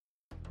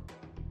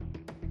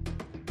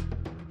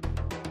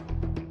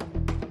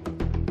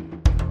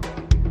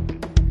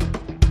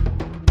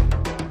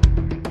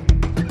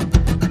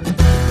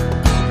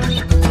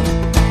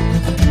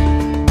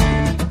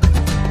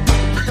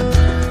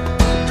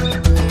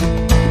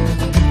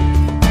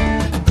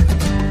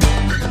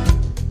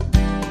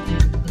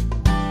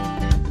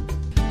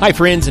Hi,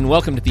 friends, and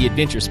welcome to the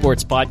Adventure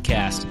Sports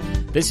Podcast.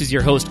 This is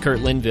your host, Kurt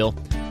Linville.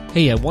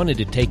 Hey, I wanted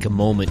to take a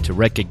moment to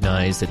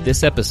recognize that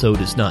this episode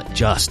is not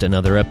just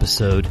another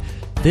episode.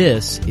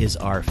 This is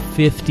our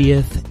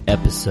 50th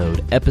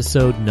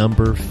episode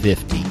number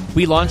 50.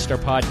 We launched our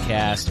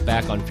podcast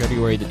back on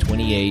February the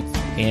 28th,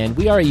 and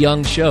we are a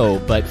young show,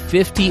 but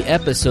 50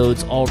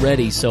 episodes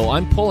already, so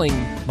I'm pulling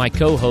my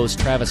co-host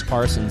Travis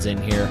Parsons in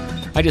here.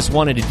 I just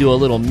wanted to do a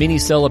little mini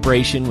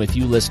celebration with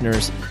you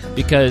listeners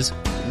because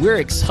we're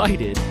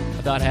excited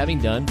about having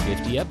done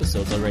 50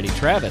 episodes already.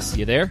 Travis,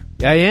 you there?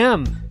 I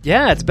am.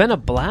 Yeah, it's been a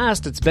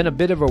blast. It's been a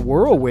bit of a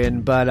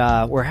whirlwind,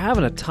 but we're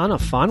having a ton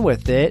of fun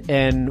with it,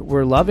 and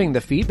we're loving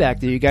the feedback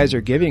that you guys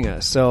are giving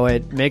us. So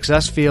it makes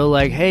us feel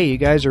like, hey, you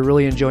guys are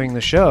really enjoying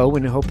the show,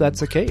 and I hope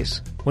that's the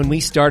case. When we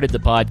started the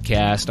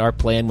podcast, our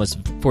plan was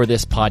for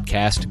this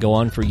podcast to go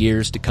on for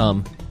years to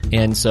come.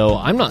 And so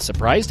I'm not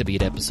surprised to be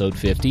at episode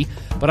 50,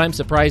 but I'm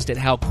surprised at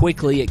how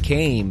quickly it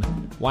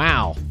came.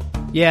 Wow.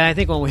 Yeah, I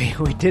think when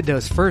we did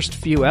those first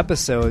few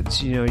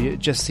episodes, it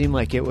just seemed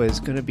like it was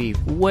going to be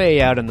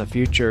way out in the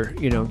future,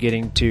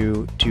 getting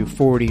to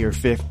 40 or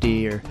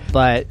 50,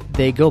 but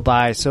they go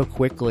by so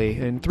quickly,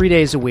 and 3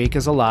 days a week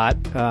is a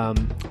lot,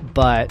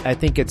 but I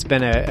think it's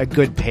been a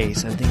good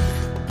pace. I think,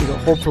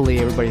 hopefully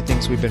everybody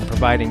thinks we've been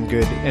providing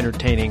good,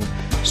 entertaining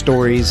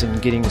stories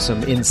and getting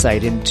some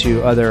insight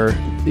into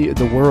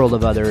the world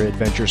of other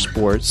adventure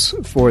sports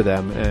for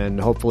them,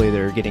 and hopefully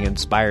they're getting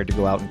inspired to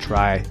go out and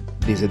try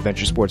these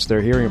adventure sports they're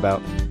hearing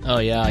about. Oh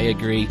yeah, I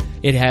agree.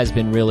 It has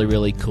been really,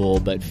 really cool,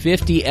 but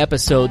 50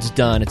 episodes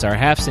done. It's our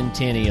half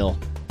centennial.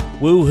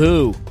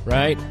 Woo-hoo,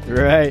 right?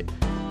 Right.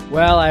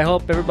 Well, I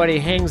hope everybody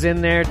hangs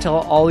in there. Tell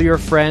all your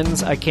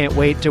friends. I can't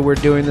wait till we're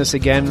doing this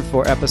again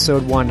for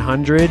episode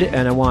 100,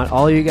 and I want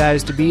all you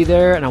guys to be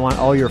there, and I want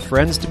all your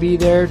friends to be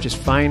there. Just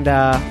find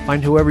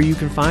whoever you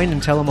can find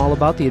and tell them all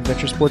about the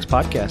Adventure Sports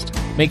Podcast.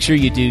 Make sure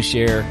you do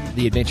share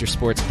the Adventure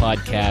Sports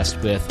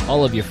Podcast with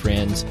all of your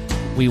friends.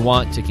 We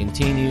want to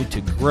continue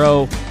to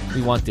grow.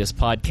 We want this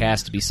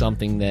podcast to be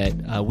something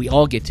that we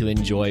all get to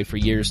enjoy for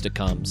years to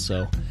come.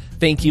 So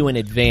thank you in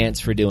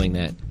advance for doing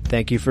that.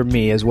 Thank you for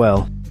me as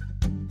well.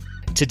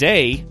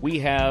 Today, we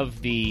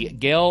have the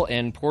Gail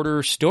and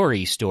Porter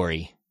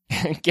story.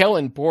 Gail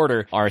and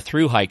Porter are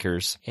thru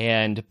hikers,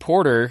 and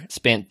Porter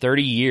spent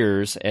 30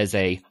 years as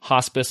a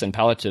hospice and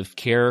palliative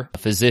care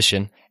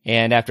physician.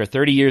 And after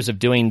 30 years of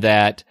doing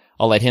that,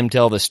 I'll let him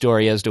tell the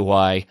story as to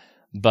why.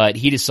 But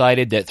he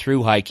decided that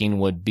thru hiking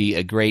would be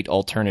a great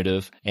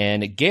alternative.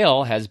 And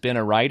Gail has been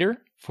a writer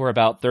for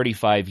about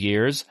 35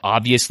 years.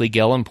 Obviously,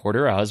 Gail and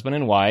Porter are husband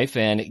and wife,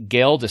 and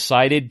Gail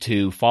decided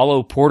to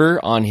follow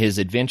Porter on his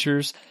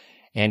adventures.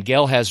 And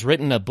Gail has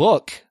written a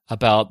book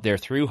about their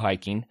thru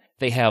hiking.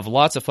 They have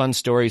lots of fun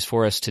stories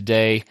for us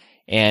today,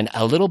 and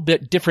a little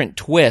bit different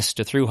twist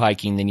to thru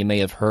hiking than you may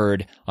have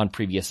heard on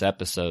previous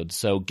episodes.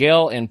 So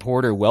Gail and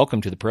Porter,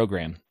 welcome to the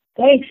program.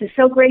 Thanks. It's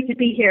so great to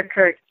be here,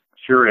 Kurt.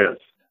 Sure is.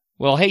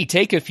 Well, hey,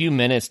 take a few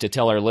minutes to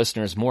tell our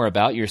listeners more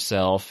about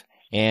yourself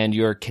and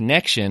your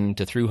connection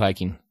to thru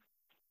hiking.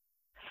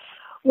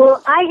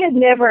 Well, I had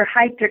never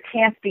hiked or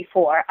camped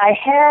before.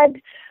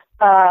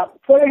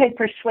 Porter had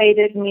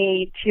persuaded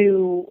me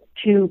to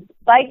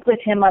bike with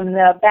him on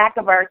the back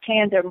of our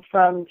tandem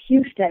from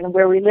Houston,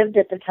 where we lived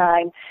at the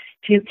time,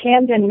 to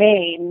Camden,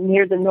 Maine,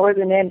 near the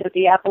northern end of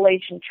the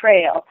Appalachian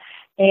Trail.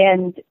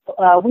 And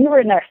we were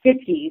in our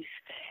 50s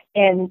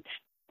and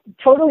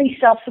totally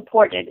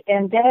self-supported.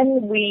 And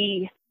then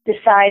we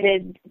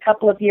decided a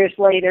couple of years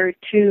later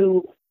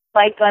to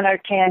bike on our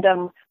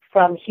tandem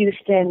from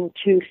Houston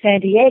to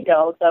San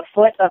Diego, the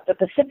foot of the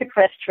Pacific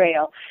Crest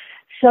Trail.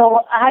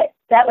 So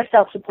that was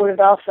self-supported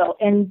also,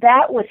 and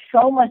that was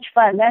so much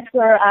fun. That's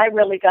where I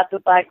really got the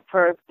bike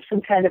for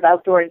some kind of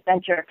outdoor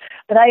adventure.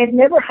 But I had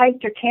never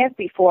hiked or camped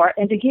before,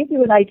 and to give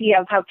you an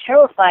idea of how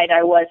terrified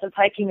I was of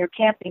hiking or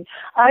camping,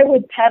 I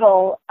would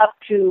pedal up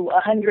to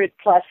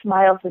 100-plus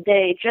miles a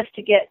day just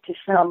to get to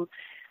some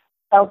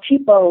El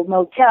Cheapo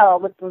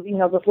motel with those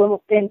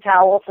little thin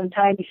towels and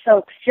tiny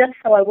soaks, just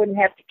so I wouldn't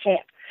have to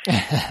camp.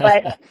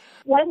 But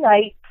one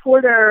night,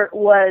 Porter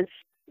was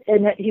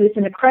in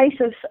a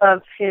crisis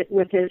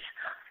with his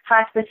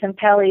hospice and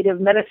palliative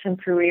medicine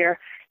career.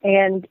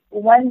 And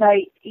one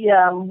night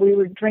we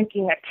were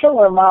drinking a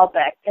killer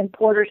Malbec, and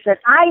Porter said,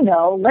 "I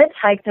know, let's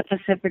hike the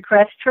Pacific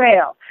Crest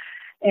Trail."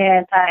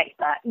 And I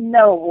thought,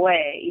 no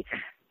way.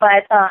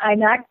 But I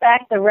knocked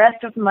back the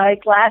rest of my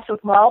glass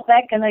of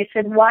Malbec, and I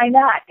said, why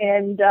not?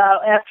 And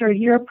after a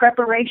year of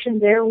preparation,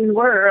 there we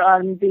were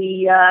on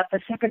the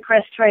Pacific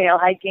Crest Trail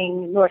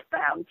hiking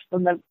northbound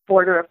from the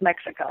border of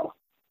Mexico.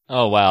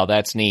 Oh, wow,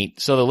 that's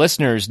neat. So the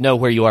listeners know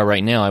where you are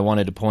right now. I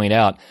wanted to point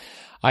out,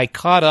 I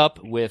caught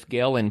up with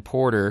Gail and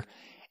Porter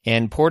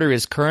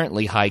is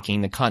currently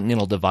hiking the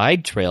Continental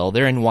Divide Trail.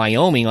 They're in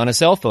Wyoming on a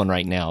cell phone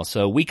right now,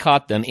 so we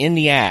caught them in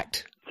the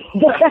act.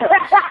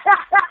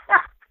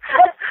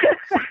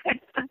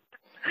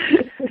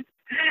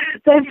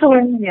 That's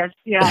hilarious,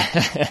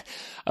 yeah.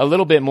 A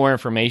little bit more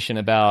information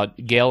about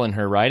Gail and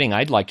her writing.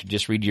 I'd like to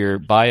just read your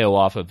bio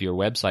off of your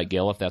website,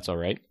 Gail, if that's all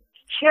right.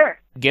 Sure.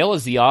 Gail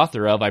is the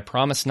author of I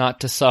Promise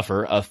Not to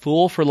Suffer, A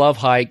Fool for Love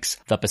Hikes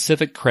the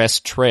Pacific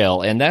Crest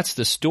Trail, and that's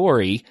the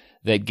story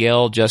that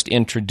Gail just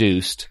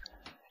introduced.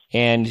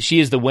 And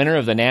she is the winner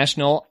of the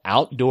National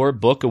Outdoor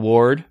Book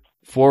Award,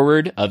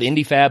 forward of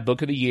IndieFab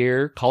Book of the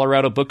Year,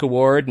 Colorado Book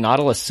Award,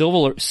 Nautilus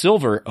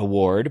Silver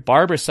Award,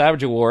 Barbara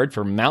Savage Award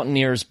for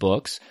Mountaineers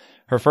Books.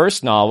 Her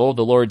first novel,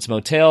 The Lord's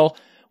Motel,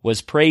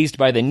 was praised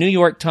by the New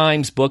York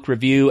Times Book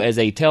Review as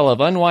a tale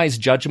of unwise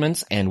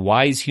judgments and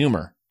wise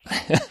humor.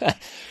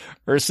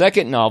 Her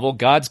second novel,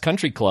 God's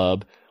Country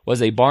Club,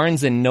 was a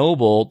Barnes &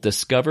 Noble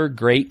Discover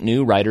Great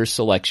New Writers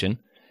selection.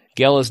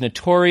 Gail is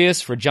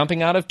notorious for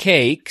jumping out of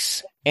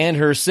cakes and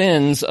her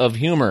sins of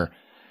humor.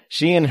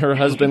 She and her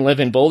husband live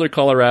in Boulder,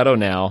 Colorado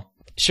now.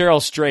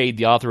 Cheryl Strayed,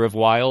 the author of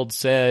Wild,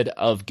 said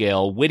of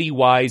Gail, witty,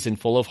 wise, and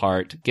full of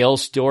heart.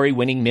 Gail's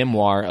story-winning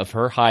memoir of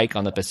her hike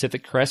on the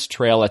Pacific Crest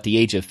Trail at the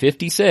age of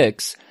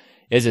 56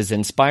 is as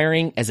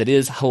inspiring as it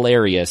is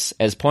hilarious,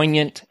 as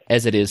poignant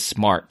as it is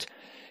smart.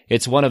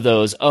 It's one of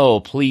those,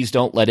 oh, please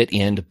don't let it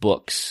end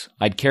books.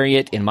 I'd carry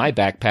it in my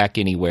backpack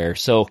anywhere.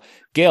 So,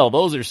 Gail,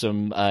 those are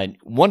some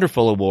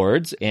wonderful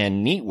awards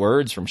and neat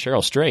words from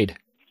Cheryl Strayed.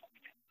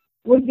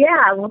 Well,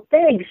 yeah, well,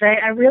 thanks.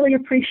 I really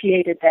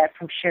appreciated that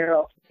from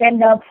Cheryl.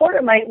 And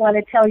Porter might want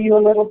to tell you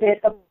a little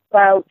bit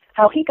about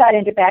how he got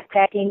into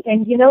backpacking.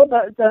 And, you know,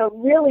 the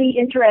really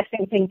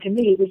interesting thing to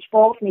me, which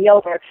bowls me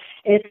over,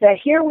 is that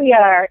here we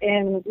are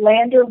in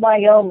Lander,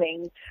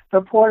 Wyoming,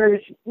 for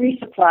Porter's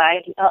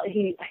resupply.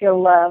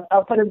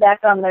 I'll put him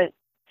back on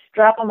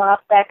drop him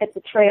off back at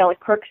the trail at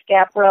Crooks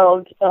Gap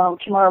Road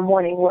tomorrow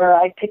morning, where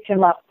I picked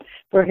him up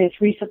for his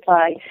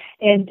resupply.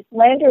 And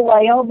Lander,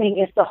 Wyoming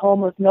is the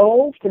home of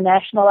NOLS, the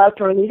National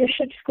Outdoor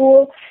Leadership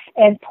School,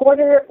 and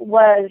Porter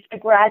was a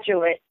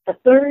graduate, the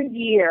third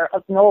year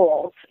of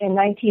NOLS in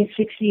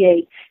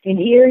 1968. And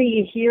here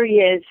he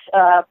is,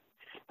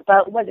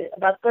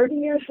 about 30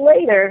 years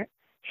later,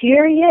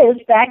 here he is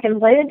back in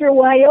Lander,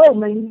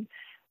 Wyoming,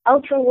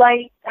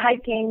 ultralight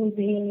hiking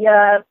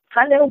the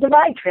Continental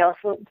Divide Trail.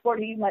 So,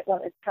 Porter, you might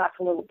want to talk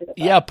a little bit about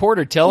Yeah,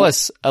 Porter, tell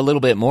us a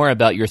little bit more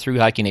about your thru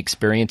hiking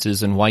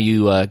experiences and why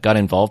you got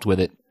involved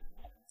with it.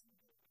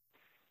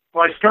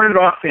 Well, I started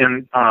off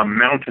in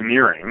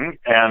mountaineering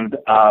and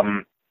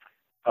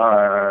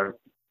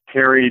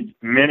carried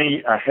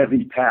many a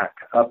heavy pack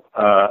up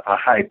a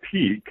high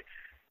peak.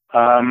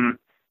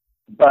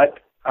 But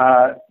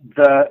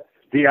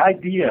the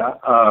idea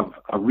of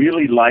a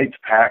really light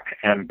pack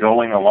and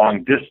going a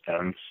long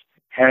distance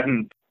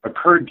hadn't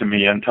occurred to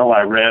me until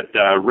I read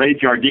Ray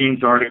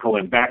Jardine's article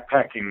in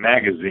Backpacking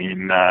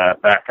Magazine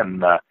back in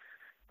the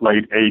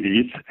late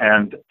 80s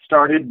and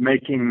started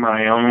making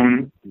my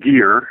own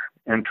gear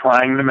and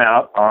trying them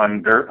out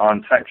on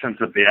sections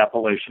of the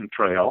Appalachian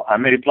Trail. I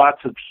made lots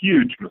of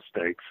huge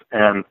mistakes,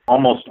 and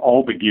almost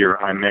all the gear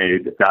I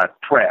made got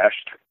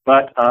trashed.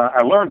 But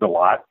I learned a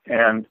lot,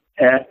 and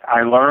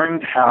I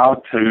learned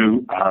how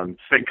to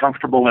stay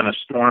comfortable in a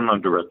storm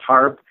under a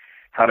tarp,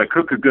 how to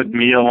cook a good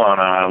meal on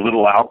a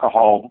little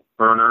alcohol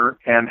burner,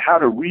 and how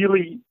to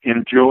really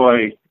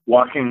enjoy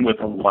walking with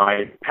a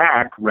light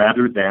pack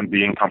rather than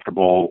being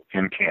comfortable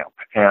in camp.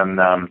 And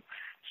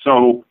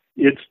so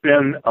it's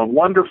been a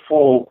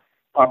wonderful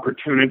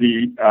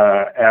opportunity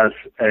as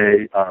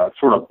a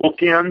sort of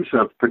bookends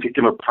of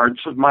particular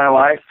parts of my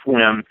life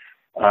when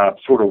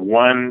sort of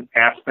one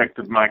aspect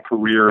of my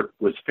career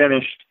was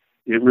finished.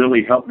 It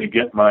really helped me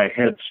get my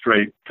head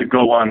straight to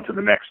go on to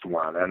the next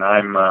one. And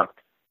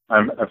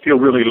I feel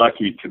really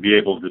lucky to be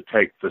able to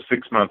take the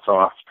 6 months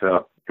off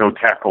to go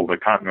tackle the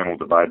Continental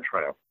Divide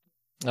Trail.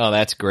 Oh,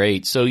 that's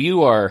great. So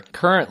you are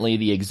currently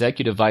the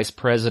executive vice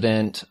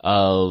president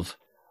of,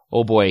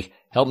 oh boy,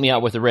 help me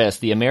out with the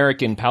rest, the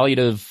American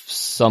Palliative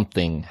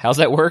something. How's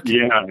that work?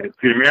 Yeah, it's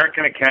the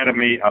American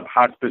Academy of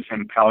Hospice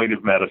and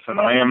Palliative Medicine.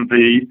 I am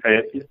the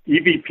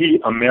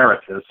EVP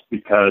emeritus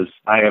because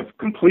I have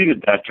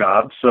completed that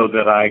job so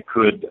that I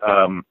could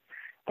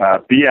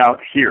be out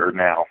here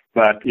now.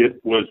 But it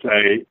was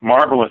a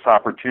marvelous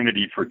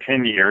opportunity for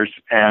 10 years.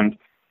 And,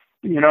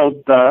 you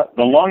know, the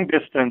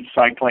long-distance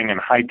cycling and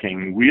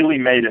hiking really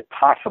made it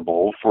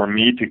possible for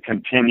me to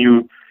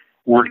continue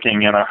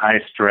working in a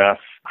high-stress,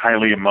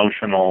 highly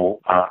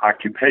emotional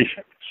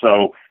occupation.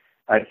 So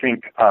I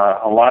think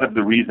a lot of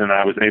the reason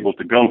I was able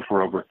to go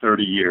for over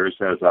 30 years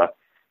as a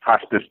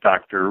hospice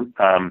doctor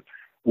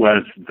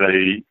was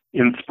the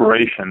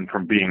inspiration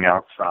from being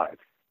outside.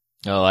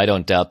 Oh, I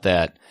don't doubt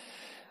that.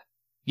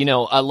 You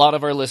know, a lot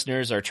of our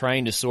listeners are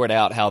trying to sort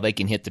out how they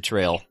can hit the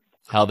trail,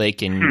 how they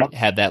can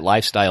have that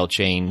lifestyle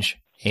change.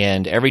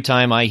 And every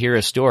time I hear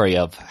a story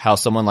of how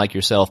someone like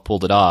yourself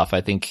pulled it off,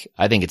 I think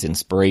it's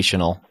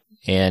inspirational.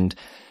 And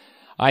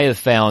I have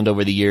found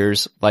over the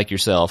years, like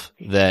yourself,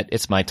 that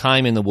it's my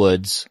time in the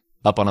woods,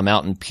 up on a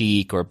mountain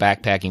peak or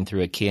backpacking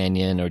through a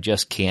canyon or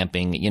just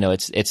camping. You know,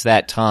 it's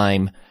that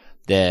time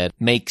that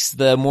makes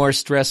the more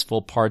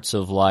stressful parts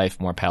of life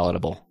more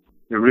palatable.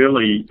 It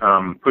really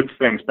puts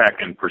things back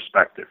in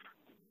perspective.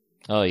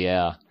 Oh,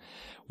 yeah.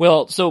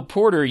 Well, so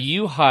Porter,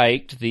 you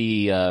hiked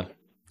the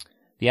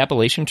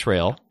Appalachian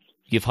Trail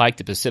You've hiked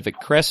the Pacific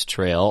Crest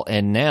Trail,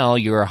 and now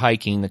you're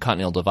hiking the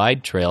Continental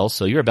Divide Trail,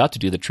 so you're about to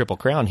do the Triple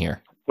Crown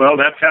here. Well,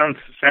 that sounds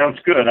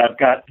good. I've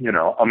got,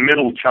 a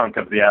middle chunk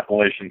of the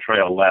Appalachian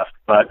Trail left,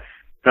 but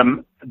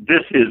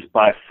this is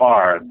by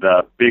far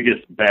the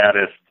biggest,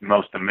 baddest,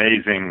 most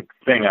amazing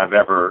thing I've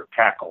ever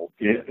tackled.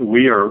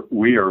 We are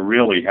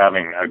really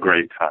having a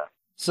great time.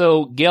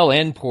 So, Gail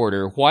and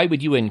Porter, why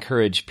would you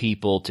encourage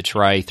people to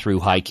try through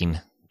hiking?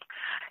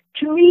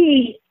 To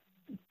me,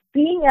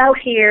 being out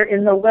here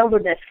in the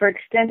wilderness for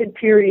extended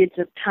periods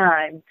of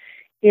time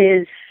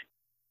is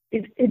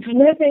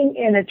living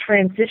in a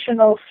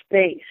transitional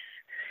space.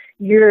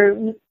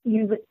 You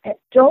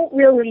don't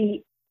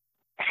really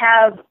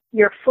have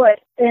your foot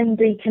in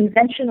the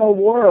conventional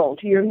world.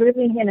 You're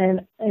living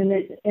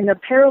in a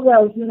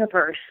parallel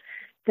universe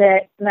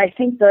that, and I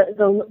think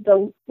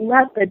the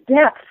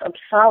depth of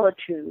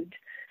solitude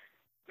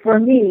for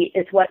me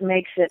is what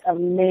makes it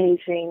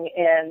amazing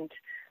and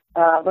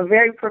a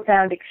very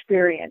profound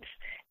experience.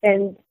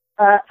 And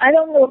I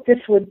don't know if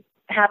this would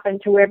happen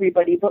to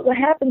everybody, but what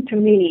happened to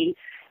me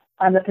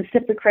on the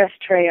Pacific Crest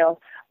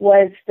Trail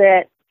was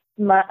that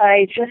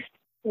I just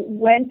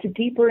went to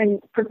deeper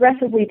and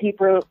progressively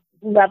deeper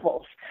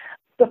levels.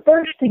 The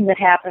first thing that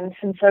happened,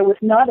 since I was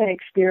not an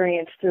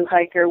experienced through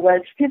hiker,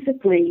 was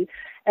physically,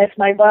 as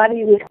my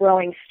body was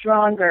growing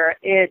stronger,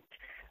 it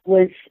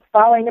was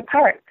falling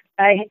apart.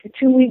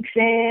 2 weeks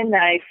in,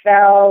 I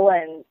fell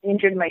and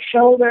injured my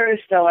shoulders,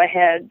 so I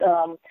had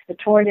a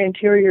torn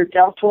anterior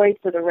deltoid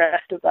for the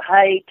rest of the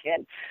hike,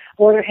 and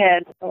Porter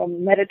had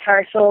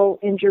metatarsal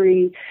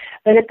injury.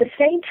 But at the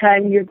same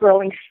time, you're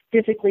growing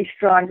physically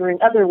stronger in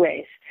other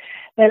ways.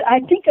 But I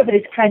think of it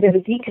as kind of a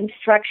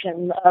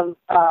deconstruction of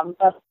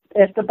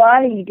as the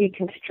body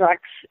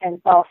deconstructs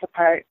and falls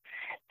apart,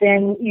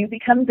 then you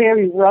become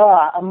very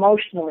raw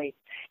emotionally.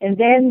 And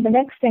then the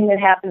next thing that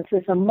happens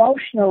is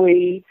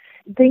emotionally,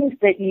 things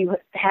that you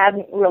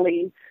hadn't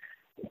really,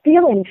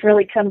 feelings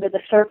really come to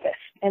the surface.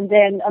 And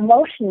then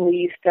emotionally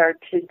you start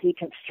to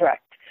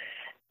deconstruct.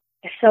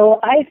 So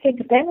I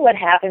think then what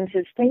happens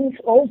is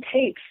old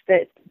tapes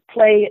that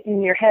play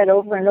in your head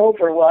over and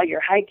over while you're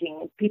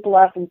hiking. People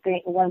often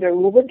wonder,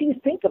 well, what do you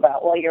think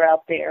about while you're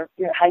out there,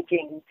 you're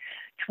hiking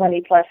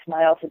 20 plus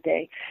miles a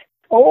day?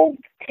 Old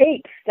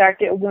tapes start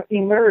to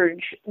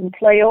emerge and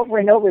play over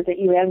and over that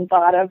you hadn't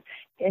thought of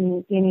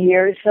in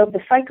years. So the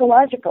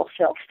psychological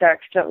self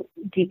starts to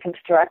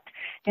deconstruct.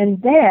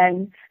 And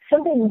then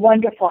something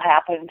wonderful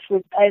happens.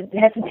 I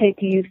hesitate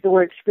to use the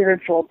word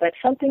spiritual, but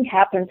something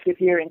happens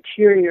with your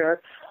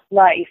interior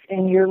life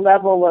and your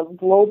level of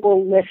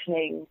global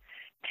listening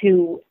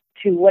to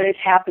what is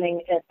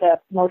happening at the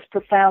most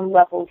profound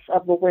levels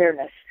of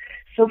awareness.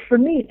 So for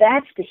me,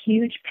 that's the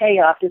huge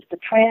payoff, is the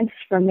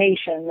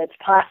transformation that's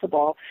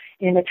possible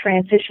in a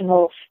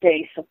transitional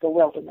space of the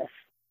wilderness.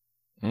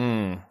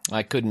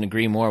 I couldn't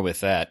agree more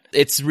with that.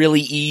 It's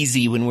really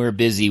easy when we're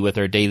busy with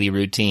our daily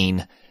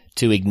routine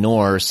to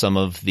ignore some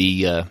of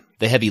the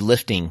heavy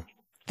lifting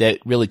that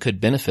really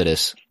could benefit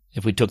us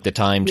if we took the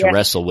time to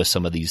wrestle with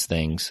some of these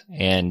things.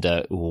 And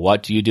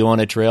what do you do on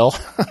a trail?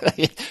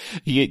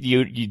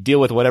 you deal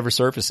with whatever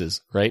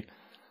surfaces, right?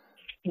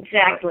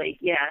 Exactly,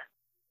 yeah.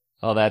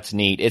 Oh, that's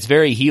neat. It's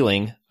very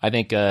healing. I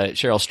think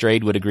Cheryl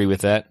Strayed would agree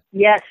with that.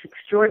 Yes,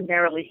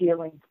 extraordinarily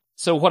healing.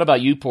 So what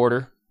about you,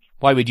 Porter?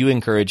 Why would you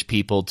encourage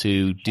people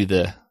to do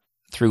the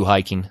through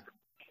hiking?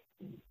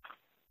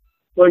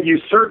 Well, you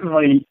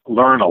certainly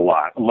learn a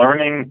lot.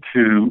 Learning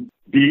to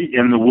be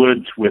in the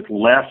woods with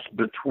less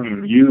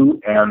between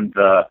you and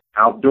the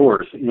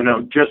outdoors.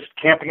 Just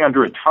camping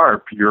under a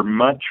tarp, you're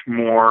much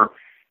more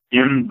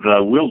in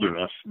the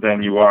wilderness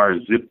than you are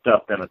zipped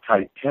up in a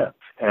tight tent.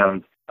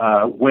 And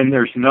when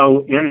there's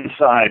no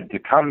inside to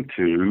come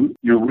to,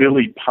 you're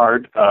really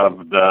part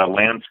of the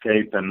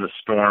landscape and the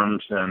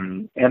storms,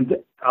 and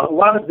a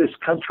lot of this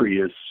country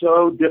is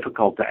so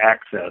difficult to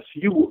access.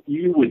 You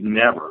would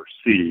never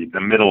see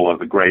the middle of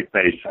the Great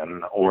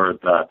Basin or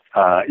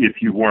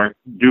if you weren't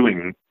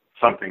doing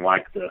something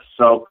like this.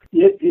 So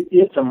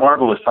it's a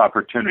marvelous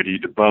opportunity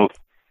to both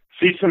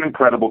see some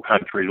incredible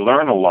country,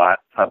 learn a lot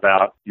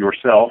about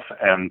yourself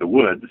and the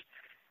woods,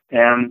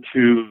 and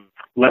to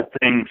let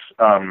things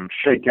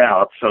shake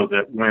out so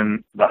that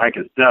when the hike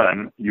is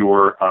done,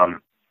 you're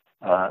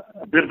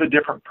a bit of a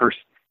different person.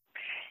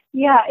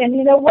 Yeah, and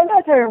one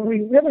other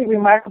really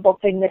remarkable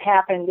thing that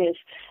happened is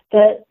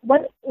that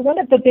one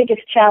of the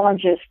biggest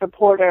challenges for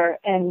Porter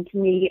and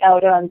me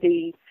out on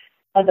the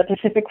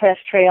Pacific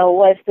Crest Trail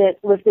was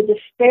the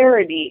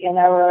disparity in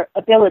our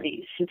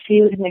abilities. Since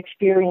he was an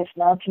experienced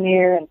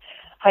mountaineer and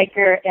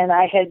hiker, and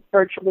I had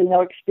virtually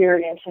no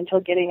experience until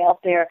getting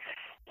out there.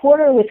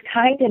 Porter was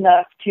kind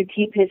enough to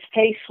keep his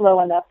pace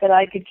slow enough that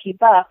I could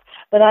keep up,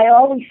 but I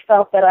always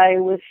felt that I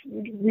was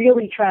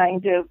really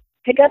trying to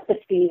pick up the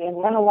speed and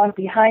run along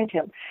behind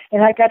him.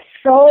 And I got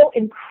so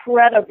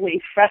incredibly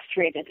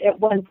frustrated at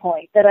one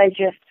point that I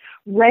just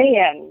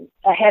ran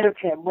ahead of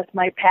him with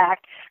my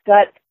pack,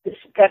 got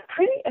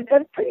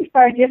pretty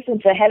far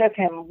distance ahead of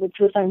him, which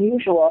was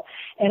unusual.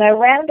 And I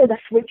ran to the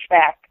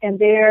switchback, and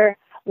there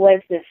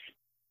was this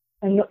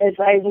and as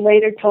I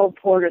later told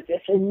Porter,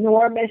 this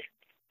enormous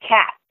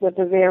cat with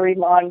a very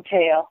long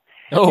tail.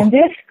 Oh. And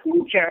this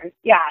creature,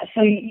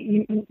 so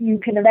you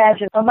can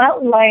imagine, a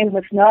mountain lion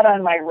was not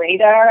on my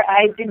radar.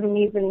 I didn't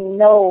even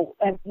know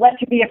what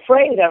to be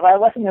afraid of. I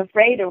wasn't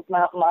afraid of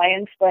mountain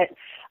lions, but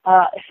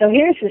so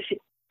here's this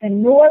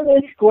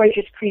enormous,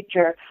 gorgeous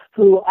creature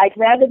who I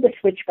grabbed the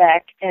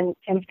switchback and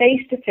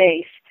face to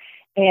face,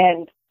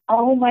 and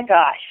oh my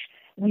gosh,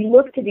 we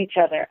looked at each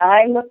other.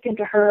 I looked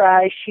into her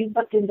eyes. She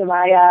looked into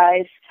my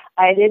eyes.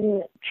 I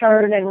didn't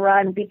turn and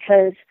run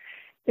because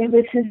it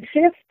was as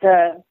if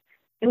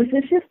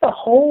the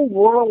whole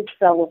world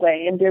fell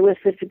away, and there was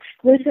this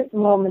exquisite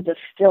moment of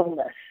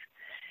stillness.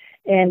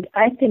 And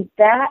I think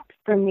that,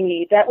 for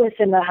me, that was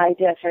in the high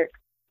desert,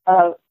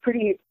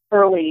 pretty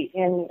early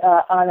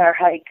on our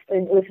hike.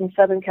 And it was in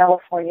Southern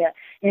California,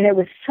 and it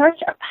was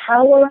such a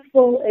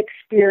powerful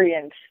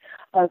experience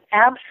of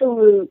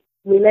absolute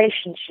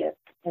relationship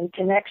and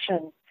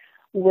connection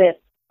with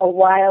a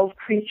wild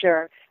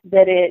creature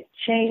that it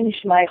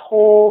changed my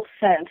whole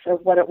sense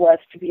of what it was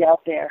to be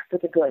out there for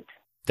the good.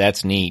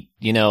 That's neat.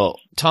 You know,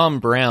 Tom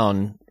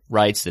Brown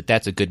writes that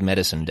that's a good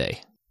medicine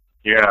day.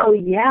 Yeah. Oh,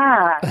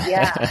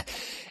 yeah.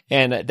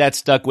 And that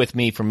stuck with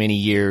me for many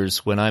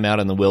years. When I'm out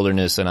in the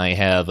wilderness and I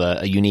have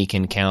a unique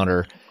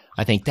encounter,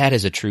 I think that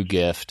is a true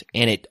gift.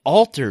 And it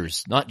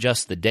alters not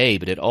just the day,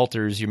 but it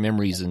alters your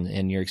memories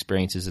and your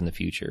experiences in the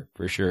future,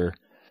 for sure.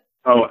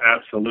 Oh,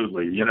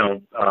 absolutely. You know,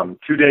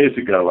 2 days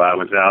ago, I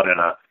was out in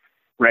a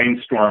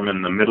rainstorm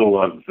in the middle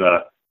of the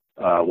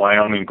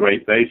Wyoming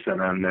Great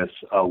Basin, and this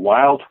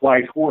wild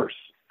white horse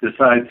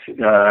decides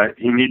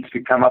he needs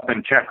to come up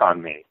and check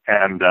on me,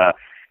 and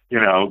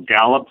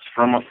gallops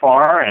from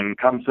afar and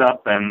comes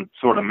up and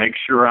sort of makes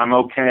sure I'm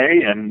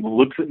okay and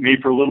looks at me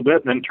for a little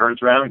bit and then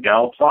turns around and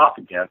gallops off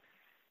again.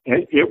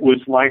 It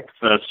was like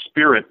the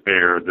spirit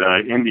bear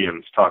the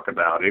Indians talk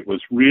about. It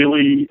was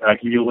really a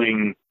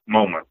healing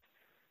moment.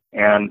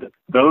 And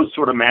those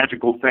sort of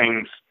magical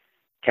things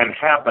can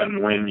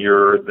happen when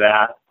you're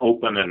that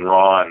open and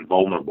raw and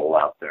vulnerable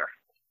out there.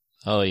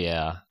 Oh,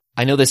 yeah.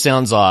 I know this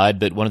sounds odd,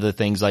 but one of the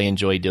things I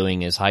enjoy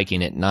doing is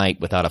hiking at night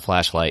without a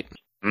flashlight.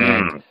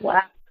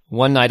 Wow.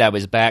 One night I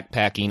was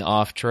backpacking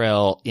off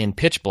trail in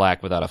pitch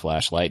black without a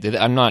flashlight.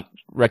 I'm not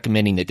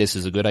recommending that this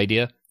is a good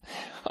idea,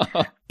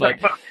 but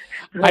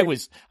I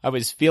was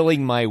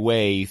feeling my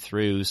way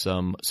through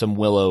some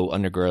willow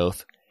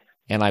undergrowth,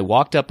 and I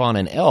walked up on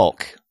an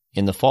elk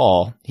in the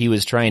fall. He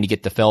was trying to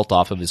get the felt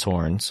off of his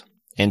horns,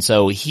 and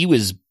so he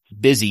was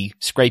busy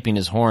scraping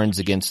his horns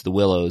against the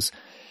willows,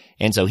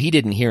 and so he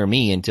didn't hear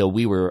me until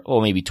we were,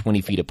 maybe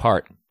 20 feet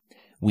apart.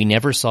 We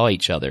never saw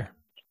each other.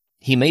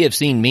 He may have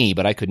seen me,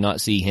 but I could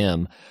not see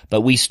him. But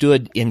we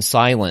stood in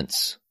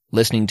silence,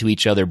 listening to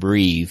each other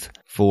breathe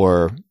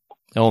for,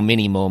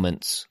 many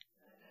moments.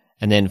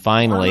 And then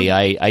finally,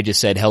 I just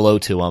said hello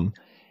to him,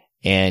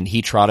 and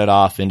he trotted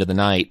off into the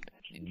night.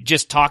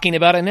 Just talking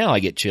about it now,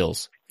 I get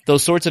chills.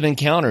 Those sorts of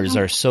encounters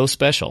are so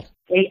special.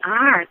 They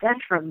are.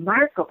 That's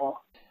remarkable.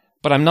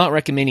 But I'm not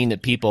recommending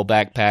that people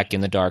backpack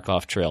in the dark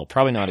off trail.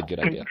 Probably not a good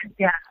idea.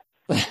 Yeah.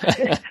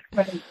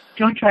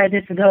 Don't try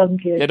this at home,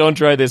 kids. Yeah, don't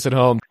try this at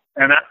home.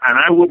 And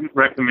I wouldn't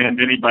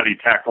recommend anybody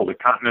tackle the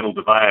Continental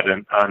Divide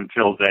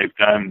until they've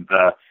done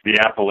the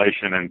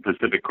Appalachian and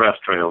Pacific Crest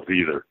Trails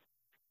either.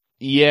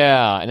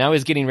 Yeah, and I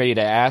was getting ready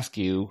to ask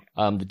you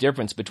the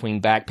difference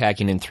between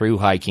backpacking and through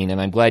hiking,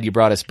 and I'm glad you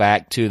brought us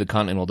back to the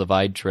Continental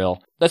Divide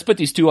Trail. Let's put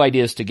these two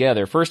ideas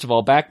together. First of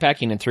all,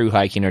 backpacking and through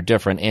hiking are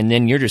different, and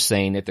then you're just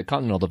saying that the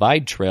Continental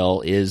Divide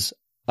Trail is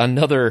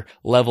another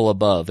level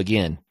above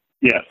again.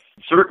 Yes,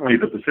 certainly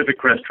the Pacific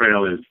Crest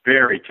Trail is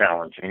very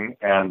challenging,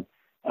 and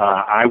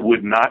I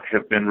would not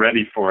have been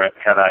ready for it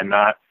had I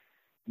not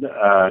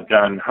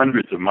done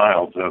hundreds of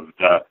miles of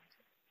the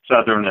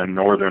southern and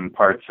northern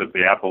parts of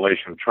the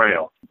Appalachian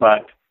Trail.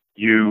 But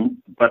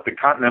the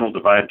Continental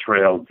Divide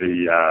Trail,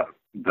 the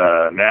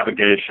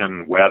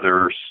navigation,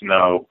 weather,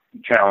 snow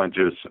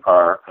challenges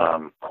are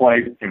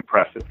quite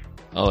impressive.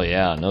 Oh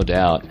yeah, no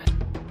doubt.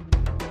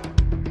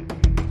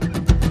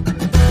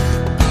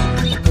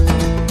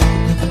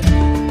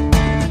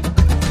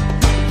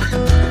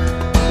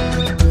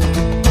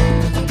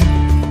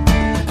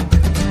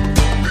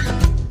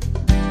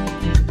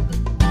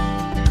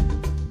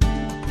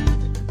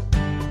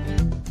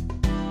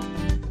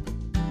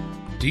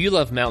 Do you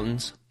love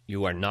mountains?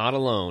 You are not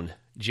alone.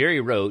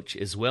 Jerry Roach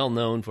is well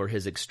known for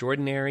his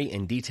extraordinary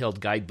and detailed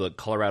guidebook,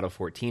 Colorado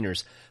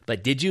 14ers,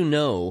 but did you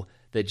know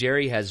that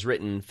Jerry has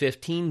written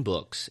 15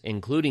 books,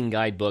 including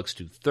guidebooks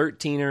to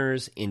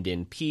 13ers,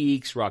 Indian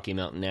Peaks, Rocky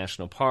Mountain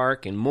National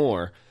Park, and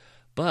more?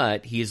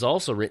 But he has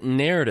also written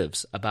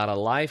narratives about a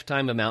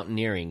lifetime of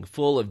mountaineering,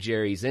 full of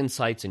Jerry's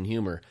insights and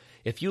humor.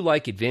 If you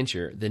like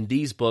adventure, then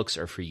these books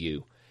are for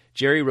you.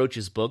 Jerry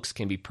Roach's books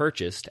can be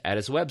purchased at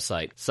his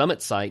website,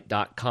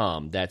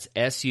 summitsight.com. That's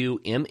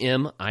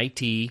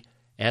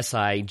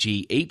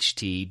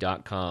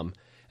SUMMITSIGHT.com,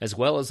 as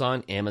well as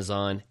on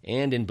Amazon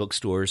and in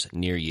bookstores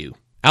near you.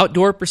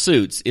 Outdoor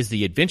Pursuits is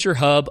the adventure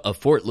hub of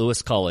Fort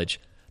Lewis College.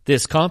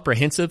 This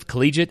comprehensive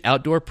collegiate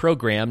outdoor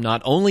program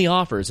not only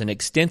offers an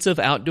extensive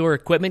outdoor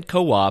equipment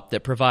co-op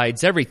that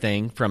provides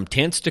everything from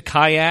tents to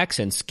kayaks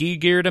and ski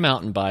gear to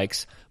mountain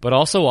bikes, but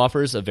also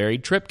offers a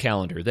varied trip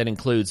calendar that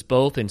includes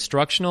both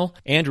instructional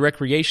and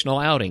recreational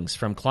outings,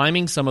 from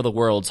climbing some of the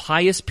world's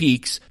highest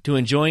peaks to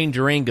enjoying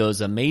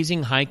Durango's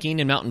amazing hiking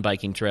and mountain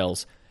biking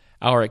trails.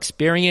 Our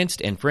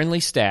experienced and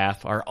friendly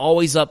staff are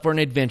always up for an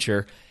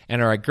adventure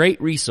and are a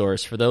great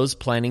resource for those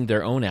planning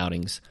their own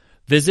outings.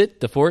 Visit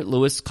the Fort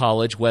Lewis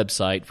College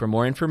website for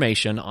more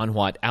information on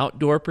what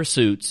Outdoor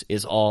Pursuits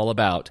is all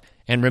about.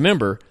 And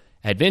remember,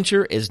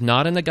 adventure is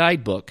not in the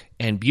guidebook,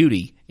 and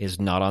beauty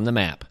is not on the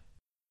map.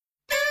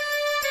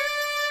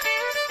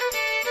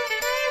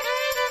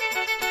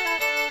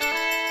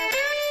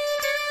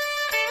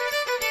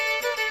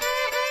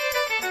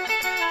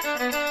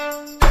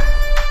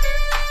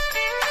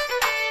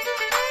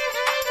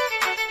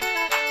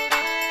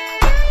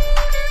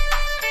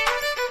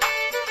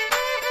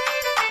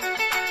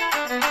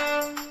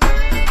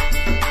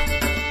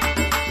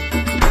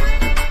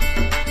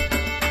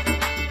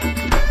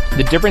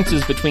 The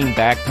differences between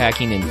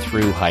backpacking and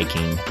through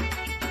hiking.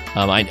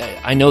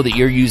 I know that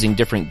you're using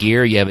different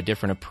gear. You have a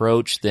different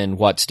approach than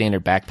what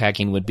standard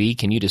backpacking would be.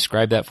 Can you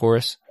describe that for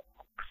us?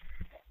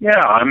 Yeah,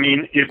 I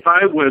mean, if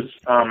I was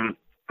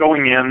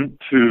going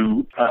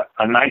into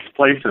a nice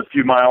place a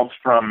few miles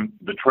from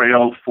the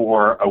trails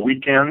for a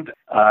weekend,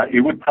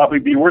 it would probably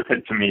be worth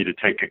it to me to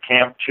take a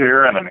camp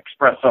chair and an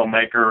espresso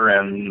maker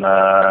and,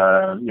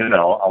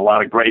 a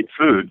lot of great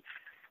food.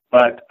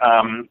 But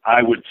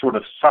I would sort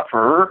of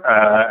suffer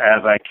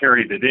as I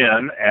carried it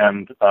in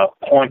and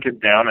plunk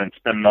it down and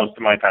spend most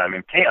of my time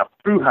in camp.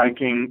 Through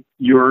hiking,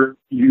 you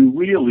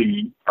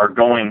really are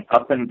going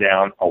up and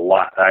down a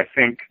lot. I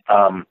think,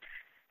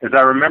 as I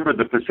remember,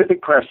 the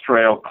Pacific Crest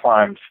Trail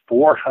climbs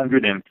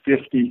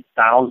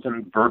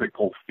 450,000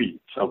 vertical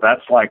feet. So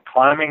that's like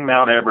climbing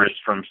Mount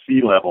Everest from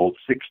sea level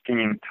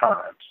 16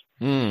 times.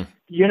 A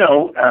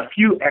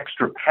few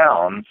extra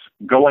pounds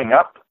going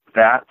up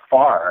that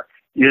far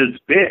is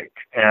big,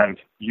 and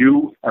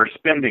you are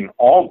spending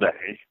all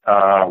day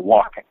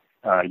walking.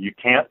 You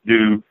can't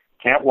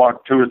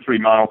walk 2 or 3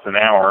 miles an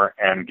hour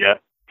and get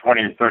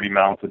 20 or 30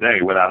 miles a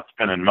day without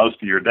spending most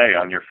of your day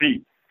on your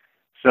feet.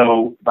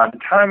 So by the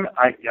time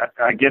I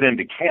get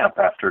into camp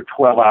after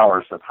 12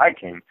 hours of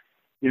hiking,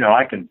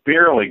 I can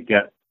barely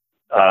get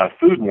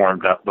food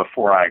warmed up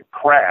before I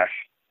crash.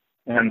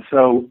 And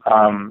so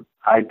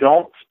I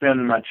don't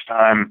spend much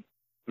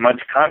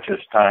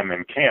conscious time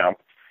in camp.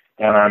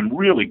 And I'm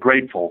really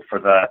grateful for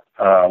that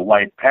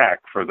light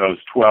pack for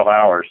those 12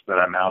 hours that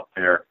I'm out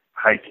there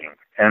hiking.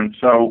 And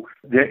so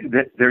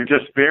they're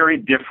just very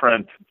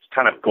different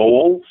kind of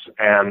goals.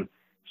 And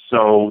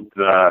so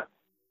the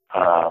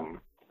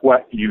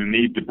what you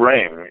need to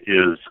bring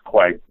is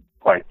quite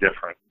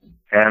different.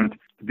 And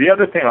the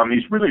other thing on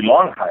these really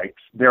long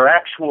hikes, there are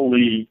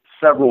actually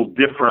several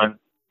different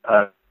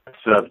types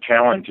of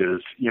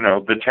challenges.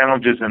 The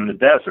challenges in the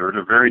desert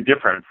are very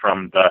different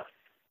from the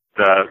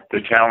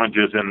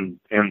challenges in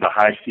the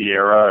High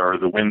Sierra or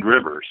the Wind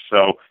Rivers.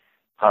 So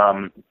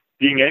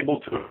being able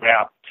to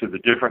adapt to the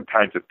different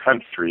kinds of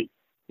country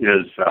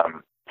is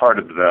part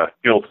of the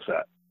skill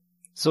set.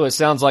 So it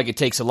sounds like it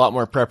takes a lot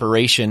more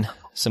preparation,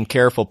 some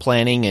careful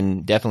planning,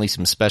 and definitely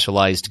some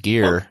specialized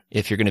gear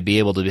if you're going to be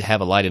able to have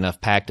a light enough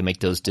pack to make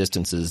those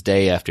distances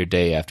day after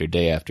day after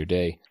day after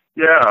day.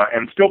 Yeah,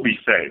 and still be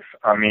safe.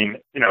 I mean,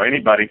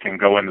 anybody can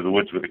go into the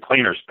woods with a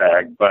cleaner's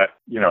bag, but,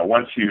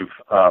 once you've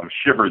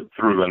shivered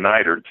through a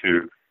night or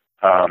two,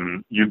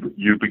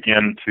 you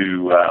begin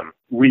to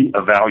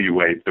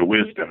reevaluate the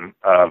wisdom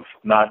of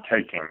not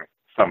taking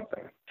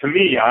something. To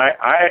me,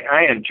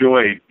 I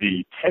enjoy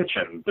the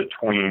tension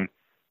between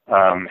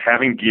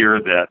having gear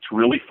that's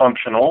really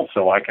functional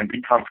so I can be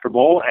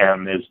comfortable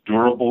and is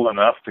durable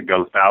enough to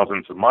go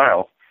thousands of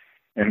miles,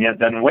 and yet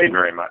doesn't weigh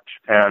very much.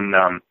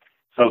 And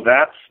so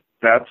that's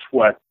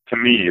what, to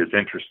me, is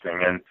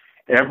interesting. And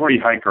every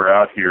hiker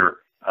out here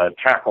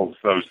tackles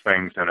those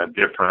things in a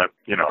different,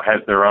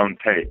 has their own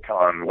take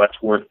on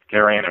what's worth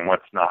carrying and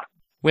what's not.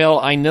 Well,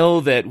 I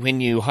know that when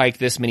you hike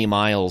this many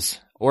miles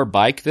or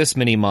bike this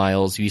many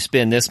miles, you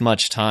spend this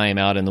much time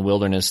out in the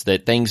wilderness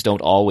that things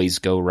don't always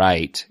go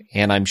right.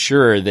 And I'm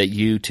sure that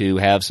you two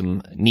have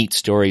some neat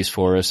stories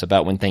for us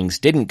about when things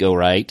didn't go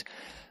right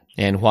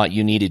and what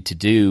you needed to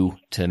do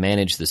to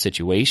manage the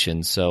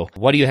situation. So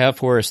what do you have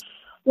for us?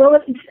 Well,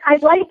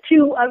 I'd like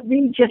to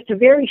read just a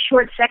very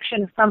short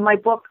section from my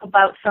book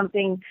about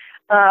something.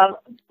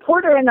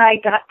 Porter and I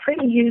got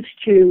pretty used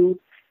to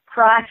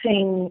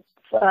crossing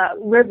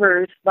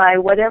rivers by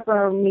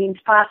whatever means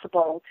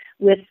possible.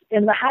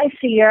 In the High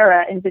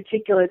Sierra in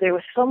particular, there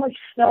was so much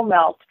snow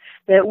melt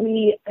that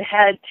we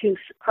had to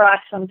cross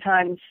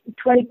sometimes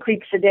 20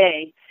 creeks a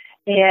day.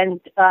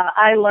 And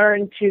I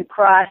learned to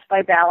cross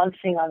by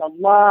balancing on a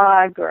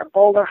log or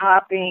boulder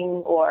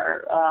hopping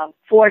or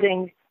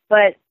fording.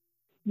 But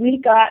we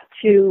got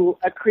to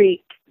a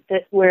creek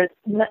where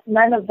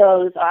none of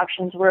those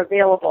options were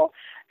available.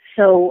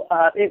 So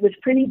it was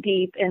pretty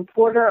deep, and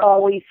Porter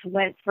always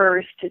went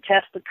first to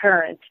test the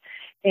current.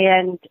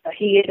 And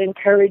he had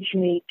encouraged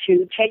me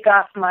to take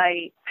off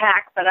my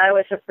pack, but I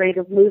was afraid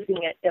of losing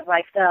it if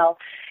I fell.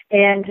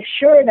 And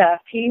sure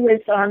enough, he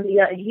made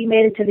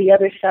it to the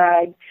other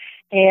side.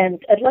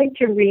 And I'd like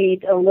to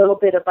read a little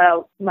bit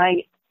about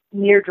my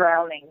near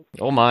drowning.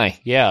 Oh my,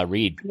 yeah,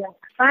 read. Yeah.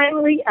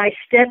 Finally, I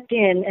stepped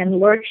in and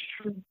lurched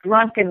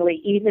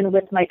drunkenly, even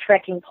with my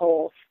trekking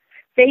poles.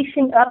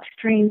 Facing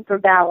upstream for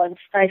balance,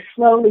 I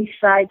slowly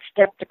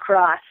sidestepped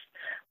across.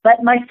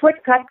 But my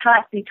foot got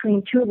caught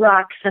between two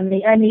rocks and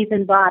the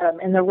uneven bottom,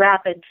 and the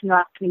rapids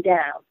knocked me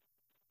down.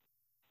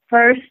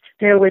 First,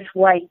 there was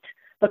white,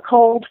 the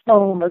cold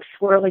foam of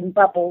swirling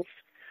bubbles.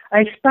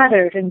 I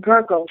sputtered and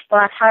gurgled,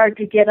 fought hard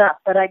to get up,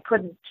 but I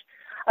couldn't.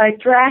 I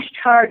thrashed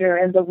harder,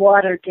 and the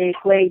water gave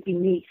way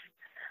beneath.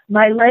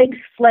 My legs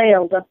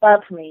flailed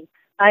above me.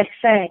 I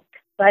sank,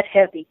 but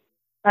heavy.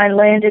 I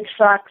landed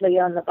softly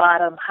on the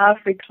bottom, half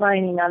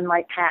reclining on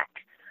my pack.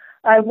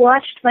 I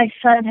watched my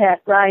sun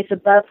hat rise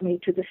above me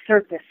to the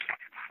surface.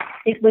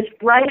 It was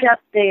bright up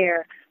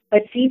there,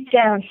 but deep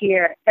down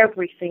here,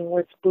 everything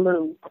was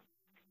blue.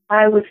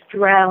 I was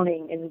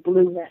drowning in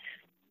blueness.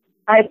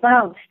 I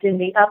bounced in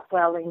the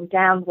upwelling,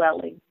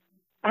 downwelling.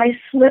 I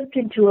slipped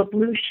into a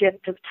blue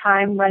shift of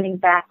time running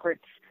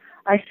backwards.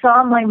 I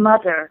saw my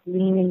mother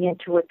leaning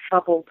into a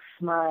troubled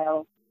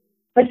smile.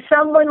 But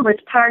someone was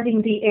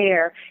parting the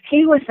air.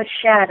 He was a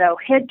shadow,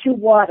 head to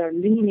water,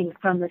 leaning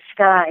from the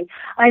sky.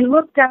 I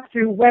looked up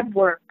through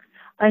webwork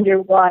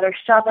underwater,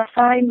 saw the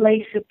fine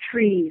lace of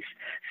trees,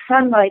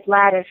 sunlight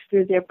latticed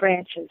through their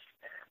branches.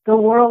 The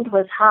world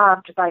was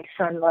halved by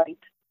sunlight.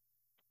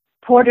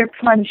 Porter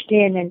plunged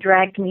in and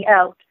dragged me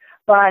out,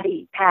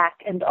 body, pack,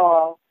 and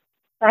all.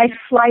 I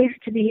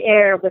sliced the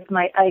air with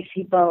my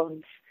icy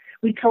bones.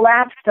 We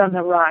collapsed on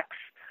the rocks.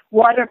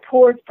 Water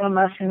poured from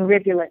us in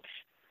rivulets.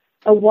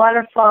 A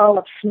waterfall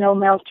of snow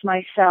melt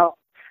myself.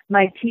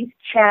 My teeth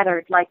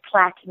chattered like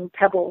clacking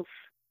pebbles.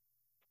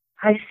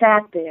 I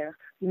sat there,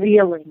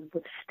 reeling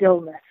with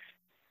stillness.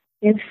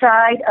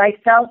 Inside, I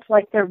felt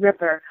like the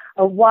river,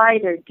 a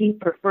wider,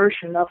 deeper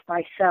version of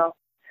myself.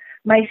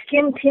 My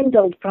skin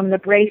tingled from the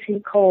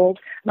bracing cold.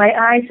 My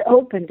eyes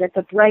opened at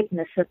the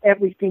brightness of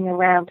everything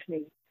around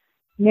me.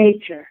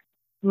 Nature,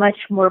 much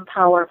more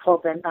powerful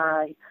than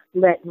I,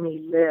 let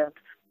me live.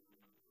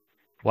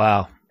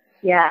 Wow.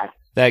 Yeah.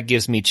 That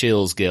gives me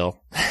chills, Gil.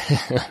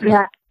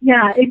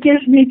 Yeah, it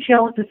gives me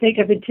chills to think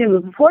of it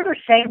too. Porter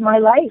saved my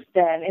life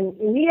then, and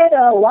we had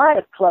a lot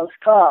of close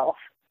calls.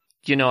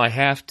 You know, I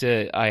have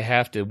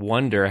to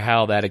wonder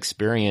how that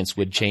experience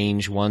would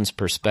change one's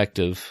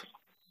perspective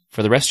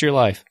for the rest of your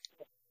life.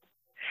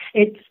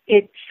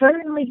 It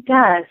certainly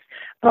does.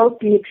 Both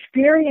the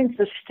experience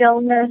of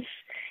stillness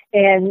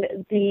and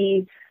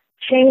the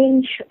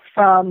change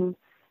from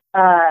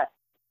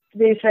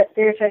there's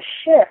a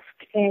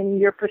shift in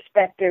your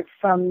perspective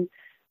from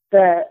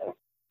the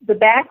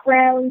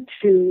background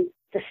to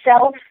the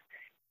self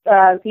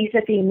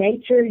vis-a-vis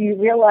nature. You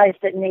realize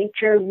that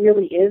nature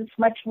really is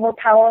much more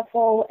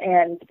powerful,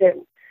 and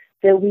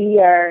that we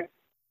are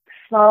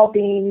small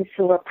beings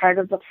who are part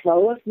of the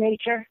flow of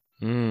nature.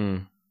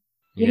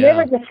 You're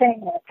never the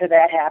same after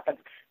that happens.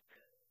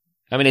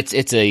 I mean,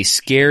 it's a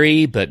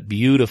scary but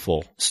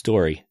beautiful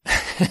story.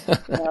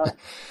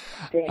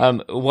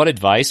 What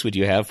advice would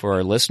you have for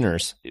our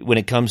listeners when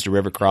it comes to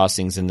river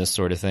crossings and this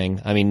sort of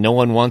thing? I mean, no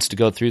one wants to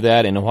go through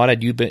that. And what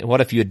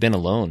if you had been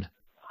alone?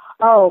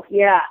 Oh,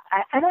 yeah.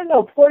 I don't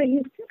know, Porter,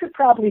 you could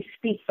probably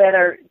speak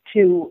better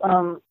to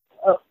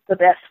the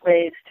best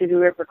ways to do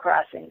river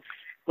crossings.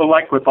 Well,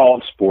 like with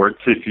all sports,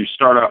 if you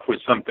start off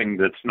with something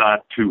that's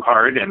not too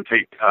hard and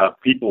take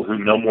people who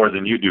know more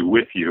than you do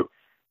with you,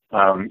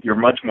 you're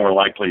much more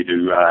likely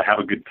to have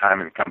a good time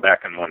and come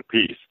back in one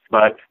piece.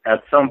 But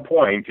at some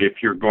point,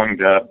 if you're going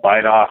to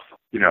bite off,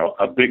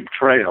 a big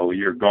trail,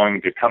 you're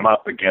going to come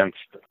up against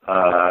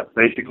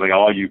basically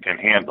all you can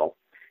handle.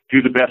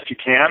 Do the best you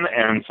can,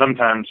 and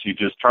sometimes you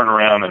just turn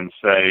around and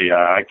say,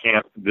 I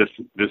can't, this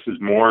is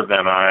more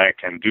than I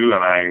can do,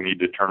 and I need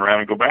to turn around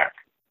and go back.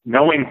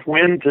 Knowing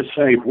when to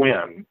say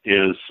when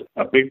is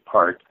a big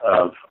part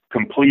of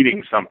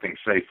completing something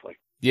safely.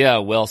 Yeah,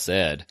 well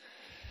said.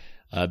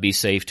 Be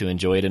safe to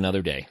enjoy it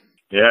another day.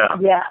 Yeah.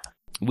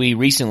 We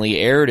recently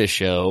aired a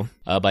show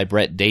by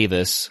Brett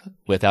Davis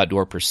with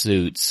Outdoor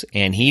Pursuits,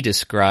 and he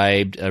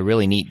described a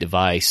really neat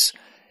device.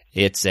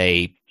 It's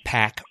a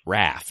pack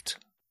raft.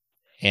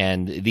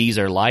 And these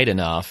are light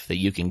enough that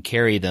you can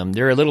carry them.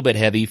 They're a little bit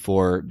heavy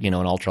for, an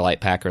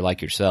ultralight packer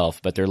like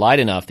yourself, but they're light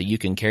enough that you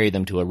can carry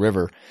them to a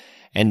river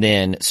and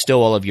then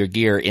stow all of your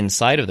gear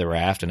inside of the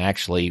raft and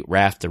actually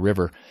raft the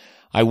river.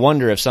 I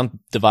wonder if some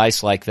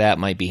device like that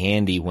might be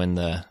handy when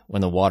the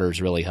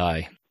water's really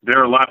high. There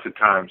are lots of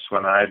times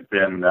when I've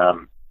been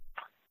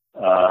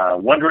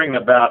wondering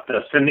about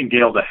sending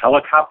Gail to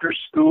helicopter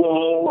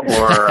school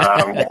or,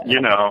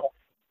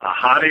 a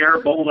hot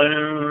air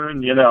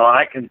balloon.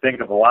 I can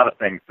think of a lot of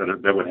things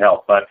that would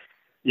help. But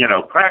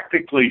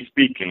practically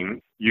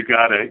speaking, you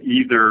got to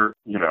either,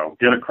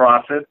 get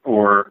across it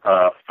or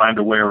find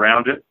a way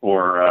around it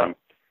or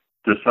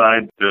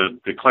decide to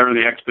declare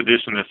the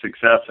expedition a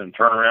success and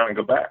turn around and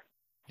go back.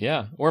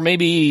 Yeah, or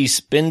maybe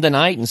spend the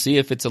night and see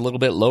if it's a little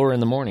bit lower in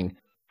the morning.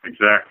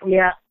 Exactly.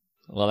 Yeah.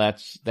 Well,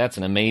 that's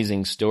an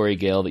amazing story,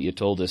 Gail, that you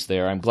told us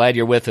there. I'm glad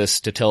you're with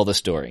us to tell the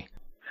story.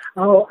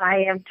 Oh,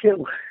 I am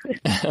too.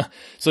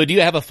 So do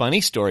you have a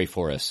funny story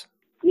for us?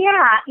 Yeah,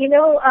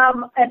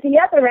 at the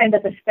other end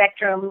of the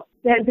spectrum,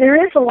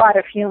 there is a lot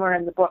of humor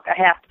in the book,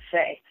 I have to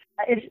say.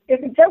 If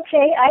it's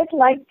okay, I'd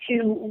like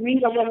to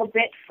read a little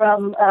bit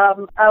from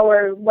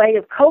our way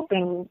of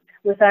coping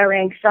with our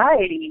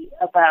anxiety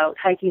about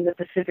hiking the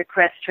Pacific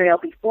Crest Trail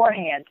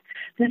beforehand.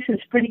 This is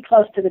pretty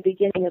close to the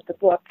beginning of the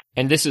book.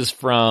 And this is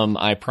from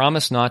I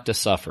Promise Not to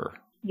Suffer.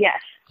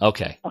 Yes.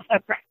 Okay.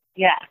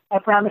 Yeah, I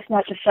Promise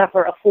Not to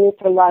Suffer, A Fool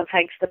for Love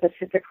Hikes the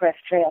Pacific Crest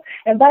Trail.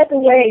 And by the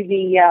way,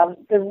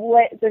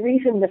 the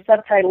reason the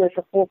subtitle is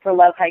A Fool for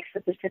Love Hikes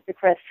the Pacific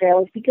Crest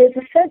Trail is because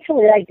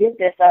essentially I did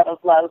this out of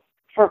love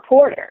for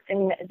Porter.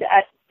 And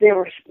there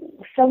were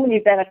so many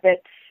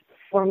benefits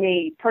for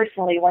me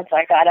personally once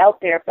I got out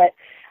there. But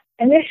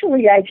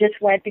initially I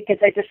just went because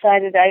I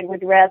decided I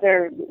would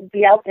rather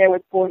be out there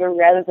with Porter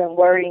rather than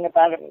worrying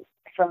about him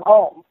from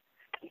home.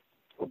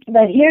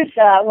 But here's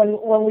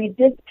when we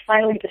did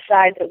finally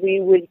decide that we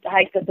would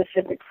hike the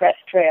Pacific Crest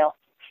Trail.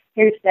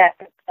 Here's that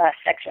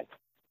section.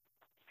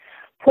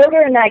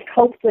 Porter and I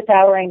coped with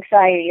our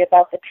anxiety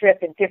about the trip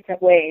in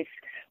different ways.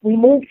 We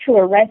moved to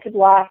a rented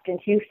loft in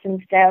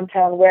Houston's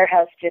downtown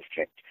warehouse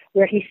district,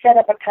 where he set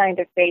up a kind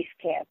of base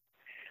camp.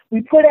 We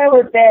put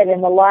our bed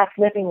in the loft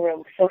living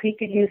room so he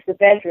could use the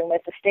bedroom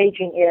as a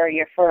staging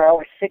area for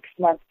our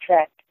 6-month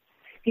trek.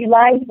 He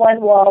lined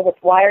one wall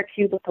with wire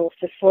cubicles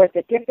to sort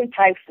the different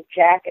types of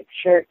jackets,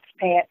 shirts,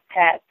 pants,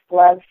 hats,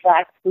 gloves,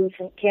 socks, boots,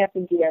 and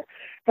camping gear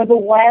for the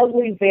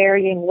wildly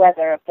varying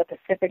weather of the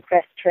Pacific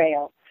Crest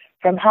Trail,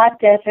 from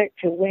hot desert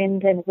to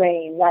wind and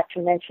rain, not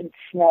to mention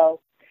snow.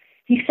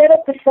 He set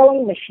up the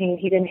sewing machine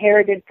he'd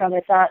inherited from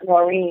his Aunt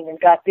Noreen and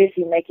got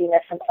busy making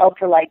us an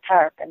ultralight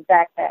tarp and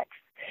backpacks.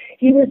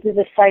 He was the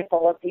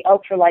disciple of the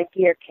ultralight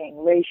gear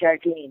king, Ray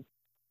Jardine.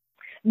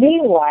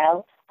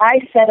 Meanwhile,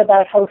 I set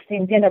about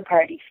hosting dinner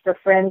parties for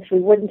friends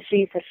we wouldn't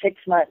see for 6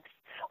 months,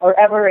 or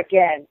ever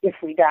again if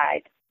we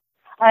died.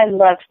 I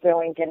loved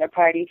throwing dinner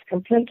parties,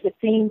 complete with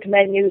themed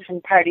menus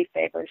and party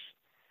favors.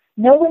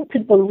 No one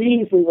could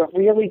believe we were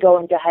really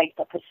going to hike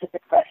the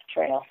Pacific Crest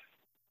Trail.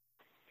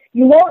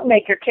 You won't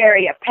make her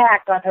carry a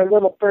pack on her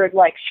little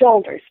bird-like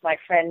shoulders, my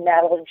friend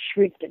Madeline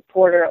shrieked at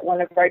Porter at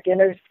one of our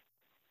dinners.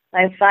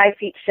 I'm 5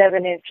 feet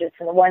 7 inches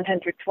and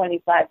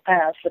 125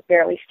 pounds with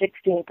barely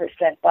 16%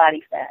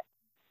 body fat.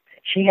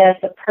 She has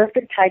the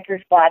perfect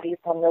hiker's body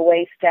from the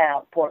waist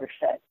down, Porter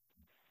said.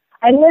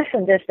 I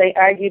listened as they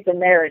argued the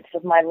merits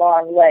of my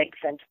long legs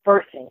and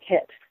birthing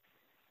hips.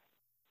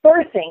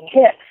 Birthing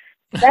hips?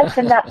 That's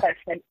enough, I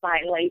said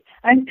finally.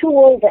 I'm too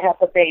old to have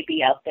a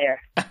baby out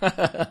there.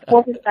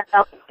 Porter got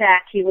out the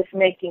pack he was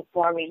making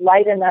for me,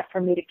 light enough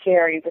for me to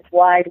carry, with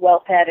wide,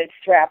 well-padded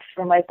straps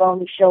for my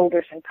bony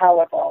shoulders and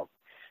collarbone.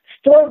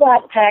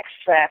 Store-bought pack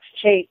straps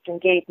chafed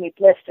and gave me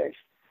blisters.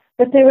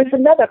 But there was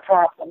another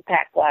problem,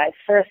 pack-wise.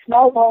 For a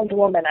small-boned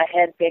woman, I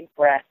had big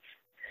breasts.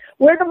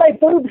 Where do my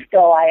boobs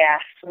go, I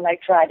asked when I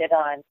tried it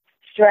on.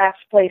 Straps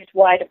placed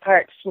wide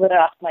apart slid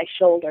off my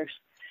shoulders.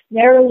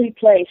 Narrowly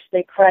placed,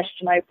 they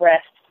crushed my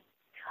breasts.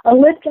 A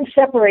lift and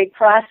separate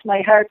crossed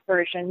my heart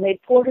version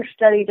made Porter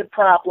study the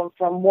problem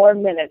for more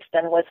minutes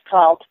than was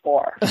called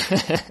for.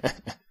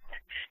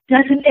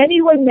 Doesn't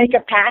anyone make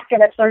a pack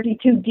in a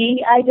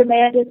 32D, I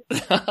demanded.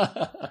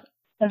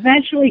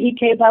 Eventually, he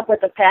came up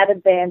with a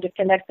padded band to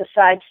connect the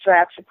side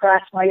straps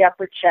across my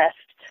upper chest,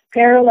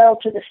 parallel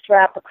to the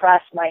strap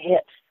across my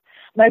hips.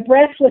 My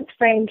breasts looked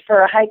framed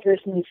for a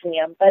hiker's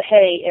museum, but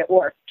hey, it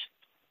worked.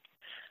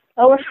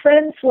 Our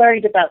friends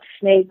worried about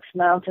snakes,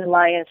 mountain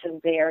lions,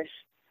 and bears.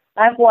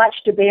 I've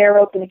watched a bear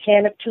open a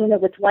can of tuna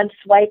with one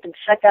swipe and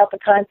suck out the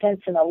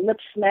contents in a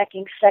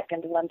lip-smacking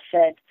second, one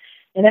said.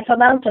 And if a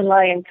mountain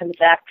lion comes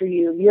after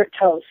you, you're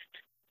toast.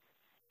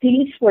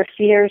 These were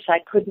fears I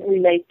couldn't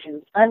relate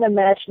to,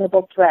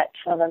 unimaginable threats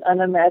on an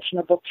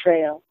unimaginable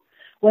trail.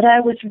 What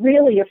I was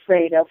really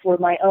afraid of were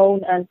my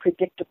own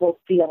unpredictable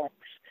feelings.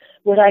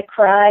 Would I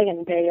cry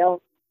and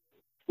bail?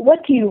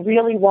 What do you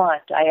really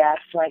want, I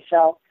asked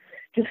myself,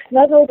 to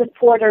snuggle with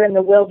Porter in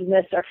the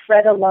wilderness or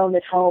fret alone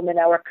at home in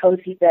our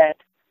cozy bed?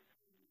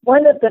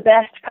 One of the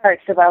best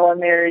parts of our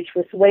marriage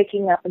was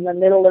waking up in the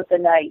middle of the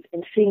night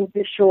and seeing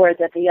for sure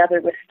that the other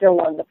was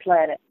still on the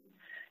planet.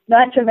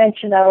 Not to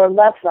mention our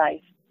love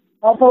life,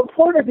 although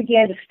Porter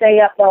began to stay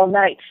up all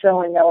night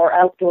sewing our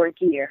outdoor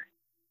gear.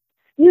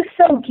 You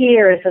sew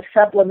gear as a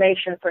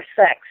sublimation for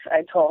sex,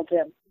 I told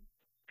him.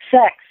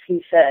 Sex,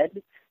 he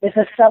said, is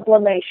a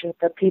sublimation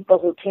for people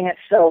who can't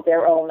sew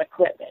their own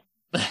equipment.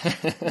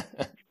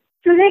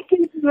 So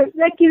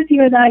that gives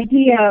you an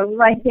idea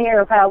right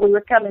there of how we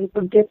were coming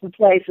from different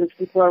places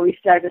before we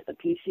started the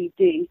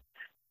PCD.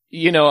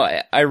 You know,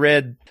 I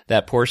read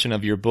that portion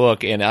of your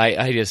book and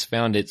I just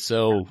found it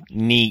so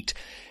neat.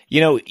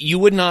 You know, you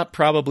would not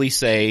probably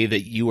say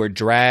that you were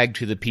dragged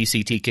to the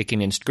PCT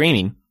kicking and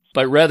screaming,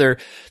 but rather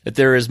that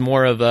there is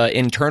more of an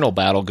internal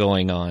battle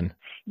going on.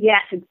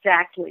 Yes,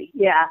 exactly.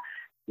 Yeah.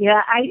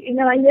 Yeah.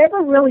 I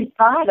never really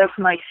thought of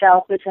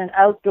myself as an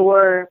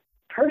outdoorsy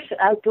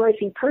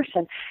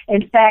person.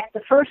 In fact,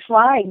 the first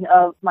line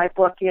of my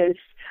book is,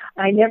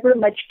 I never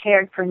much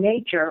cared for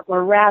nature,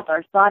 or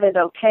rather thought it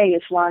okay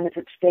as long as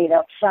it stayed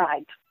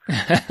outside.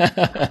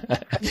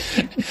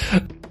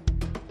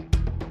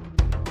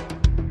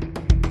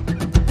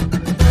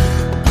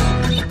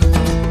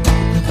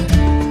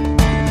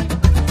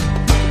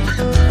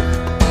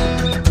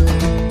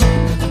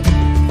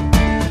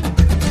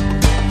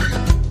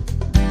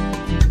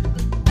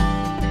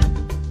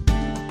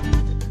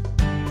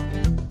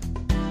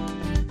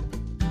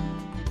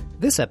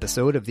 This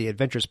episode of the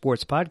Adventure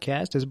Sports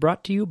Podcast is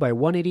brought to you by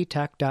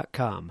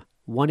 180tac.com.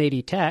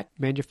 180tac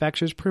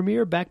manufactures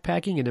premier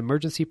backpacking and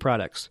emergency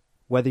products.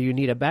 Whether you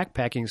need a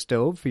backpacking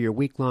stove for your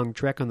week-long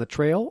trek on the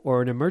trail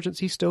or an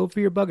emergency stove for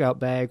your bug-out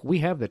bag, we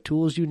have the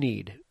tools you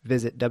need.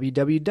 Visit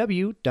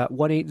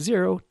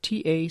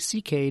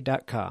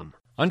www.180tack.com.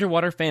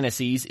 Underwater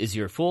Fantasies is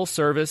your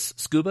full-service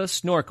scuba,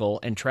 snorkel,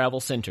 and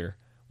travel center.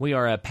 We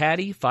are a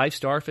PADI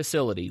 5-star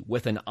facility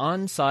with an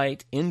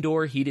on-site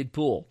indoor heated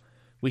pool.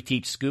 We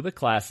teach scuba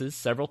classes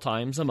several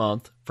times a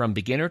month, from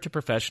beginner to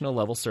professional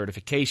level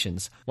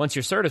certifications. Once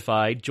you're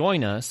certified,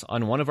 join us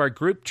on one of our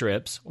group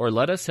trips or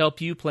let us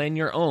help you plan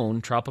your own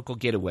tropical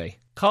getaway.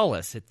 Call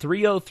us at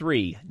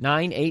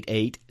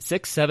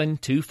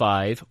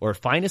 303-988-6725 or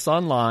find us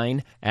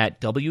online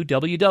at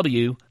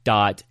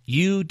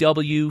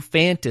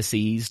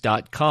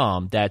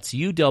www.uwfantasies.com. That's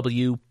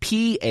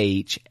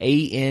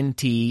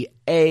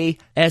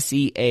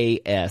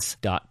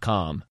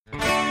uwphantaseas.com.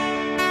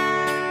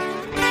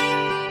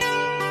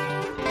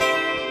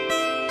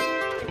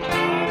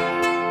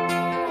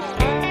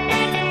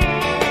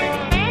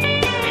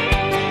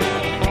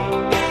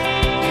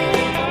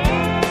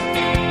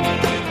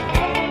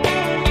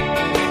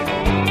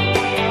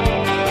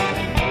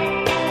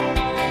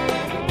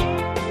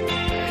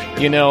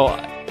 You know,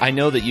 I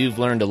know that you've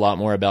learned a lot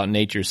more about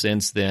nature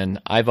since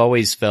then. I've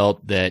always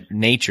felt that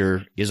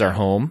nature is our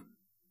home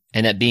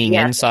and that being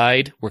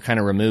inside, we're kind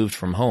of removed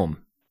from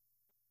home.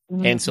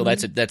 Mm-hmm. And so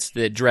that's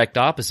the direct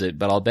opposite,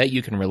 but I'll bet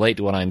you can relate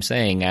to what I'm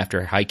saying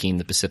after hiking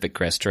the Pacific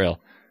Crest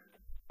Trail.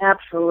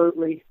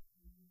 Absolutely.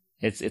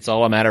 It's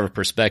all a matter of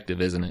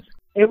perspective, isn't it?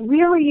 It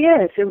really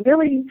is. It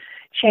really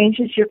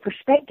changes your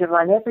perspective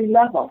on every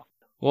level.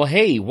 Well,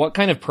 hey, what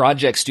kind of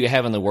projects do you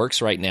have in the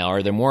works right now?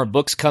 Are there more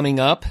books coming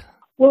up?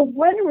 Well,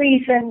 one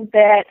reason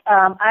that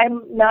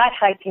I'm not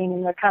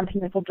hiking the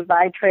Continental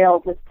Divide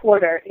Trail with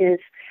Porter is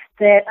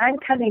that I'm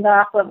coming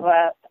off of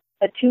a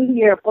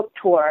 2-year book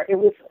tour. It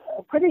was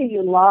a pretty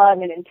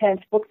long and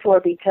intense book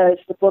tour because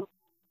the book,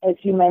 as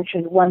you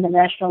mentioned, won the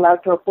National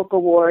Outdoor Book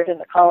Award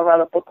and the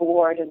Colorado Book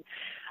Award and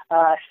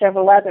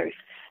several others.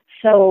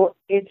 So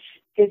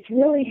it's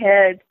really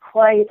had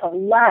quite a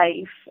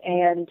life,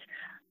 and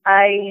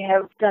I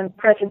have done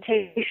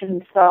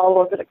presentations all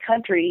over the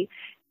country.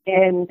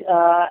 And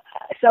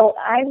so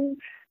I'm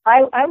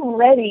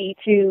ready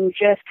to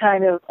just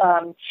kind of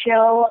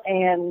chill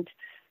and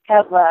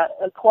have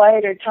a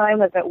quieter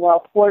time of it while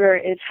Porter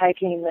is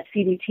hiking the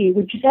CDT,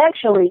 which is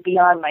actually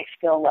beyond my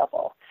skill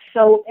level.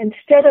 So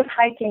instead of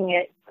hiking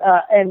it,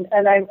 and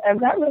I'm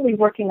not really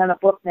working on a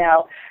book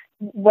now,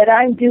 what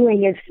I'm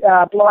doing is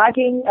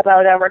blogging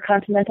about our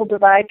Continental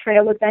Divide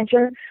Trail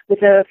adventure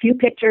with a few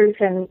pictures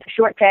and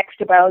short text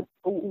about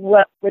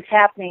what's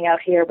happening out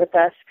here with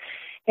us.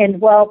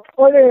 And while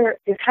Porter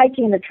is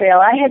hiking the trail,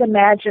 I had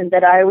imagined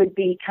that I would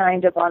be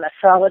kind of on a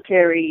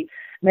solitary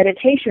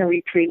meditation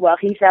retreat. While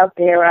he's out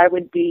there, I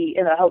would be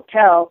in a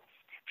hotel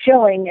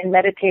chilling and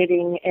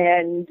meditating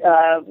and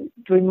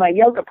doing my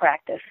yoga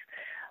practice.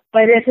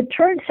 But as it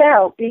turns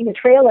out, being a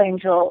trail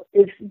angel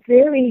is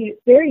very,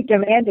 very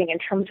demanding in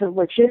terms of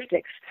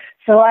logistics.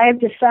 So I have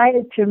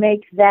decided to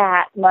make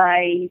that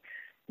my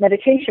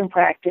meditation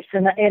practice,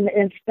 and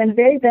it's been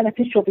very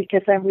beneficial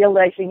because I'm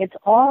realizing it's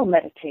all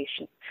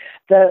meditation.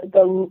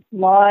 The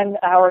long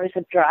hours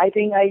of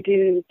driving I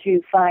do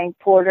to find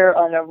Porter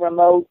on a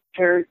remote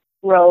dirt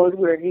road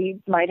where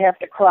he might have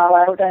to crawl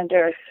out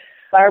under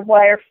barbed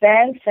wire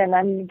fence, and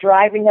I'm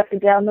driving up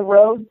and down the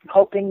road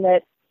hoping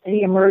that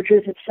he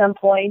emerges at some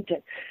point.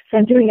 So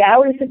I'm doing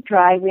hours of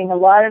driving, a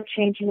lot of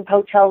changing of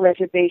hotel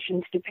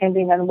reservations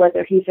depending on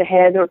whether he's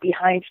ahead or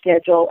behind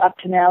schedule. Up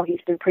to now,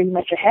 he's been pretty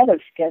much ahead of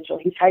schedule.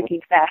 He's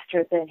hiking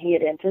faster than he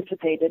had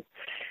anticipated.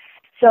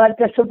 So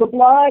the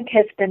blog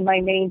has been my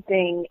main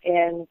thing,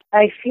 and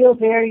I feel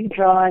very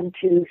drawn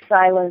to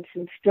silence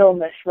and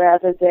stillness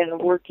rather than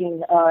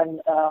working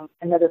on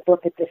another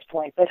book at this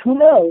point. But who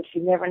knows?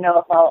 You never know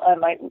if I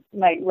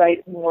might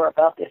write more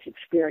about this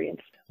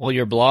experience. Well,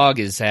 your blog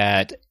is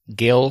at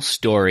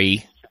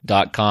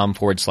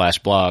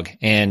gailstorey.com/blog,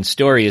 and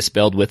story is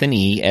spelled with an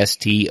E,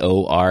 Storey.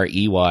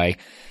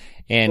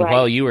 And Right.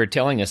 while you were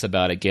telling us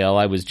about it, Gail,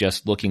 I was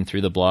just looking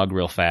through the blog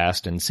real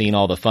fast and seeing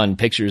all the fun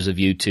pictures of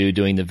you two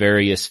doing the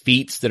various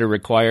feats that are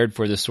required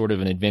for this sort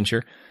of an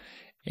adventure.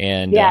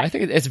 And Yeah. I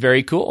think it's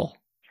very cool.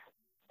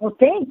 Well,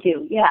 thank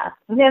you. Yeah,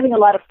 I'm having a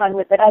lot of fun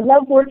with it. I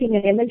love working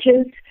in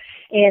images,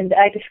 and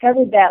I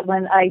discovered that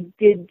when I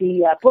did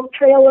the book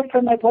trailer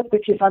for my book,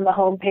 which is on the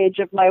homepage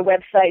of my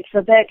website.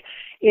 So that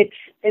it's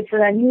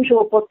an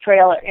unusual book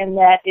trailer in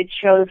that it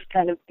shows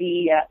kind of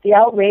the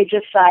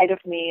outrageous side of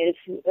me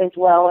as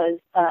well as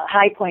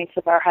high points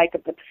of our hike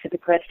of the Pacific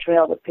Crest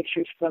Trail with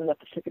pictures from the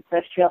Pacific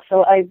Crest Trail.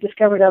 So I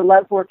discovered I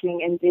love working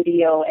in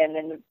video and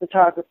in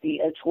photography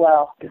as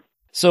well.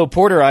 So,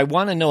 Porter, I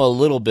want to know a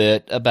little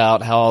bit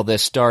about how all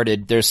this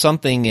started. There's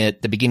something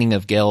at the beginning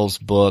of Gail's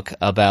book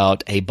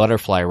about a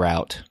butterfly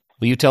route.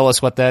 Will you tell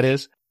us what that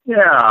is?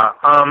 Yeah.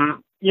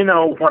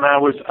 When I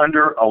was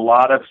under a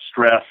lot of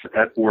stress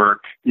at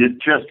work, it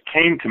just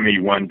came to me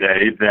one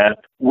day that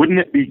wouldn't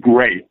it be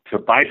great to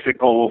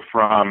bicycle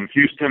from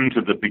Houston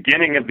to the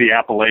beginning of the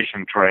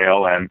Appalachian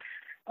Trail and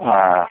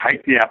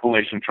hike the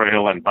Appalachian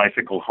Trail and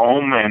bicycle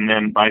home, and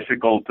then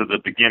bicycle to the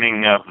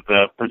beginning of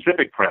the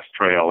Pacific Crest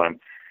Trail and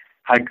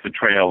hike the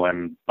trail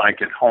and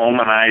bike it home.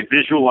 And I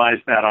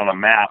visualized that on a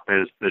map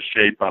as the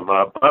shape of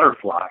a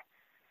butterfly.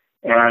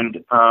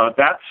 And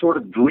that sort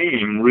of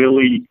dream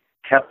really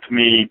kept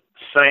me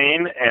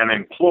sane and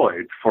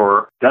employed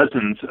for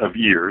dozens of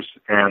years.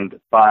 And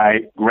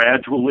by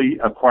gradually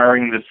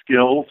acquiring the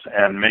skills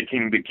and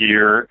making the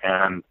gear,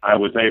 and I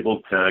was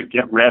able to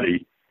get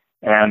ready.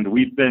 And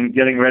we've been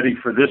getting ready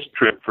for this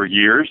trip for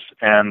years,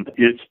 and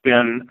it's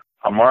been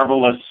a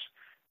marvelous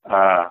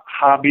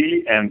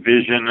hobby and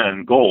vision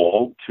and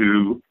goal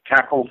to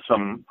tackle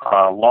some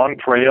long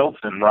trails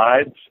and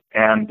rides,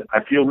 and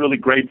I feel really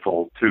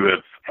grateful to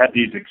have had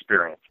these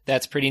experiences.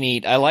 That's pretty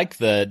neat. I like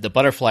the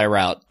butterfly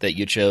route that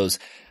you chose.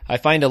 I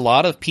find a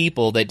lot of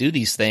people that do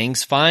these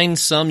things find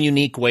some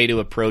unique way to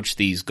approach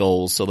these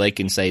goals so they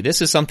can say,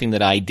 this is something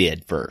that I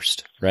did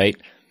first, right?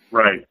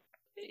 Right.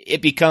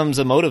 It becomes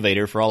a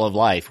motivator for all of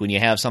life when you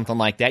have something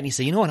like that and you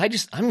say, you know what,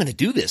 I'm going to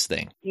do this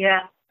thing. Yeah.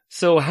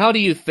 So how do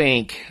you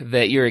think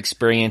that your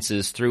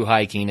experiences through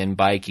hiking and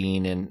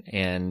biking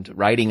and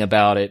writing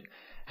about it,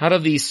 how do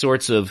these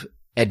sorts of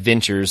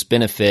adventures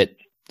benefit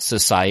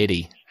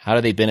society? How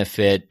do they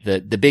benefit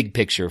the big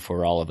picture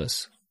for all of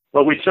us?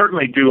 Well, we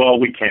certainly do all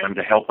we can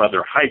to help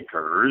other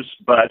hikers,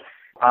 but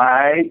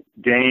I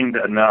gained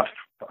enough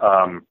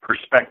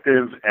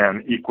perspective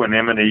and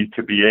equanimity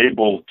to be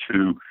able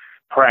to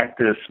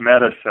practice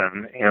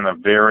medicine in a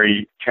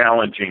very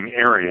challenging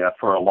area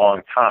for a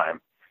long time.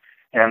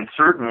 And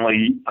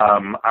certainly,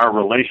 our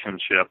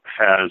relationship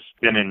has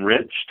been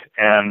enriched,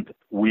 and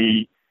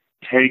we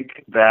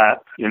take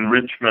that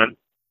enrichment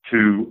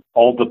to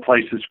all the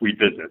places we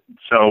visit.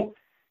 So,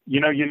 you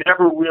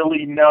never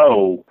really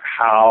know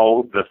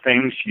how the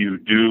things you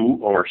do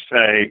or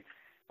say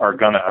are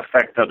going to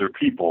affect other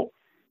people.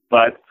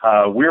 But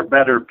we're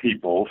better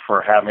people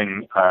for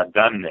having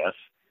done this,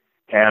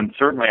 and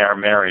certainly our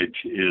marriage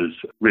is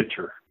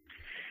richer.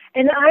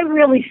 And I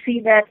really see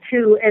that,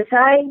 too. As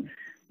I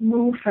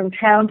move from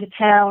town to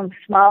town,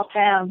 small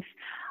towns,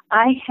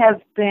 I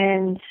have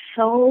been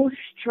so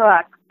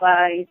struck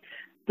by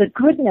the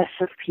goodness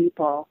of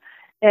people,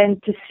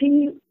 and to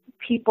see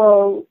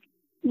people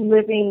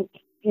living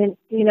in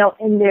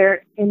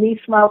these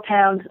small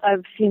towns.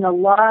 I've seen a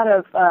lot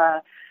of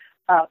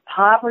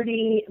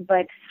poverty,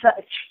 but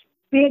such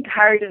big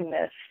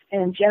heartedness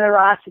and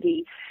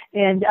generosity,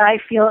 and I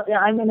feel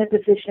I'm in a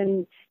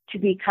position to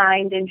be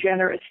kind and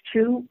generous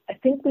too. I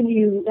think when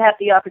you have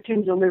the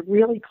opportunity to live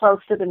really close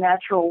to the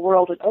natural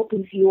world, it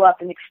opens you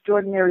up in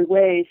extraordinary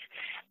ways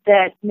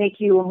that make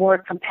you a more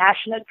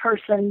compassionate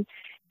person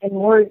and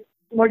more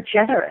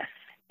generous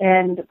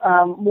and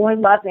more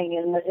loving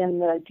in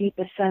the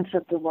deepest sense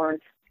of the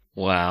word.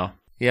 Wow.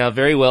 Yeah,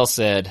 very well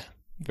said.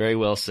 Very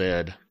well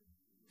said.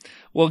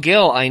 Well,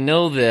 Gail, I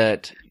know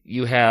that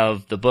you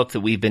have the book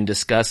that we've been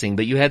discussing,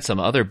 but you had some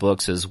other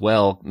books as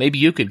well. Maybe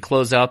you could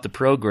close out the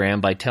program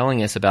by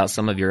telling us about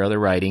some of your other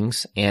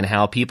writings and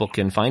how people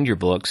can find your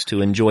books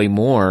to enjoy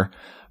more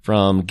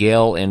from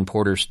Gail and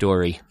Porter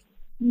Story.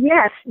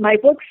 Yes, my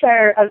books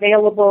are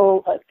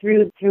available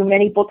through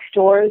many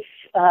bookstores.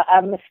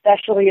 I'm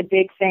especially a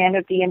big fan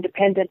of the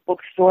independent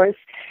bookstores,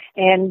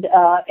 and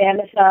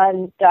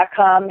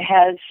Amazon.com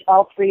has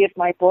all three of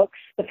my books.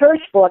 The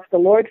first book, The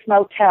Lord's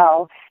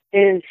Motel,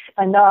 is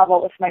a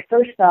novel. It's my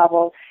first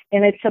novel,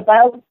 and it's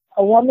about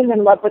a woman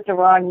in love with the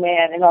wrong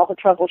man and all the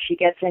trouble she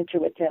gets into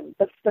with him.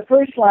 But the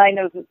first line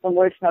of The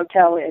Lord's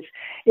Motel is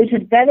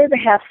it better to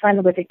have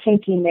fun with a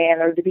kinky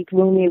man or to be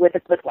gloomy with a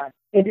good one?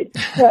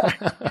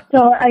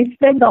 So I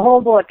spend the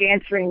whole book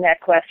answering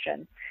that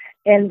question.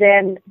 And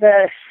then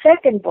the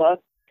second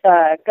book,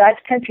 God's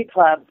Country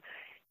Club,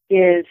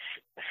 is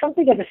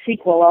something of a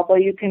sequel, although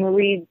you can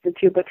read the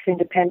two books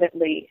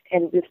independently.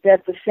 And it's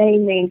got the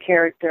same main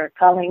character,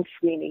 Colleen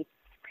Sweeney,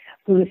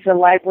 who's a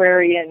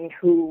librarian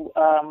who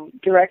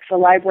directs a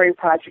library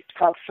project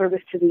called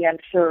Service to the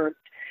Unserved.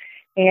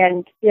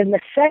 And in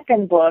the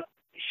second book,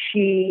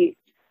 she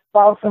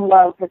falls in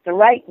love with the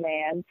right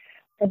man.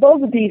 And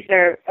both of these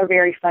are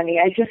very funny.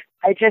 I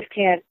just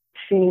can't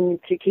seem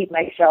to keep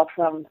myself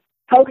from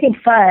poking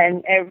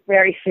fun at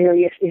very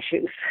serious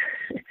issues.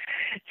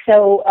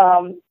 So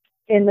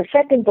in the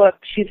second book,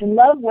 she's in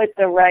love with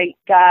the right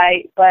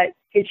guy, but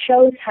it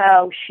shows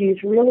how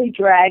she's really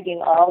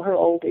dragging all her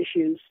old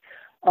issues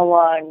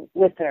along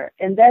with her.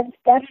 And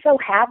that so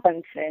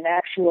happens in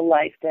actual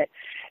life, that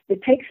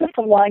it takes us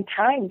a long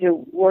time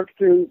to work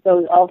through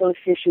all those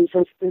issues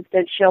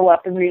that show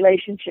up in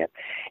relationship.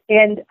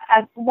 And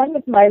one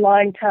of my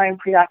longtime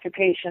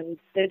preoccupations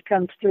that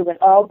comes through in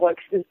all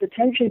books is the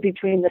tension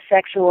between the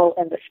sexual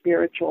and the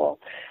spiritual,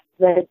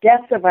 the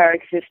depth of our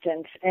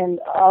existence, and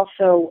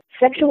also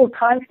sexual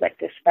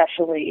conflict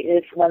especially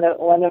is one of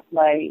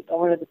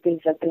the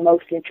things I've been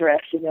most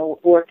interested in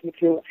working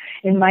through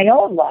in my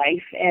own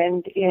life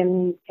and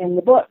in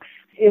the books.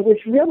 It was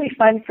really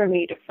fun for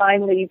me to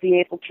finally be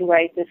able to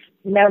write this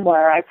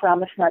memoir, I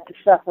Promise Not to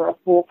Suffer, A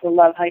Fool for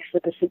Love Hikes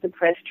the Pacific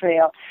Crest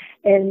Trail,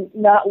 and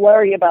not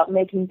worry about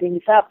making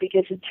things up,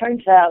 because it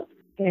turns out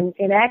in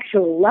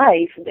actual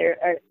life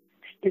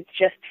it's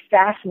just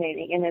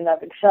fascinating in and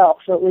of itself.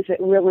 So it was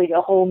really a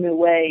whole new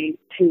way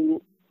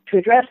to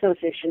address those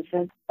issues,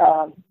 and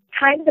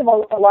kind of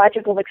a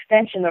logical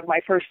extension of my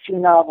first two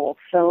novels.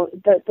 So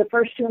the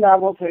first two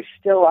novels are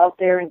still out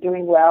there and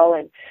doing well,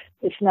 and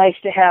it's nice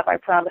to have I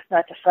Promise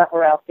Not to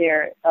Suffer out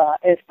there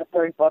as the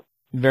third book.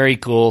 Very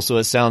cool. So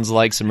it sounds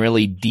like some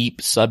really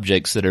deep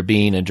subjects that are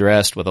being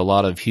addressed with a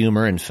lot of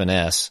humor and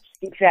finesse.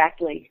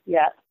 Exactly,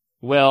 yeah.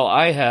 Well,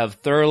 I have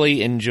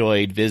thoroughly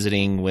enjoyed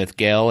visiting with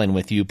Gail and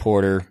with you,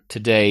 Porter,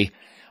 today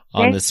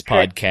on this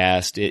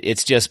podcast.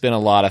 It's just been a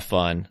lot of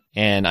fun,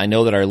 and I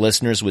know that our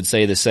listeners would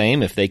say the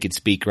same if they could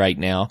speak right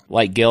now.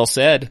 Like Gail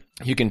said,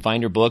 you can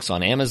find her books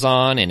on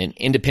Amazon and in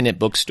independent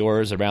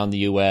bookstores around the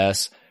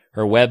U.S.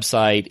 Her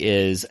website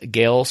is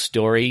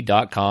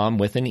gailstory.com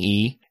with an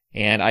E,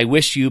 and I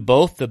wish you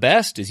both the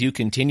best as you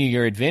continue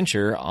your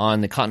adventure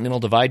on the Continental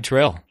Divide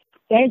Trail.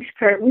 Thanks,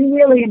 Kurt. We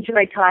really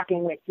enjoyed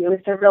talking with you.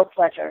 It's a real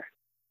pleasure.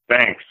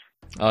 Thanks.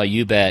 Oh,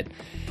 you bet.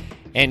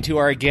 And to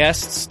our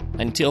guests,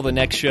 until the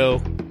next show,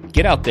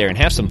 get out there and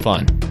have some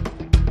fun.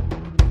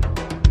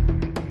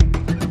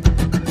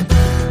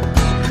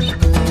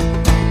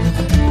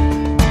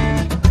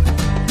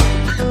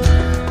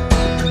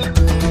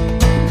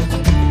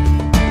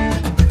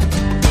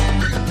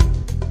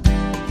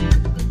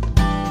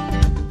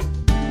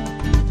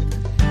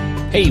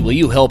 Hey, will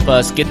you help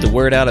us get the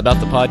word out about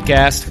the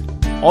podcast?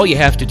 All you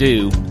have to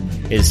do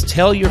is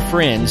tell your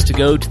friends to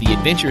go to the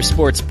Adventure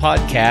Sports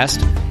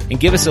Podcast and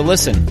give us a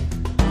listen.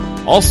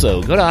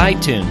 Also, go to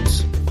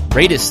iTunes,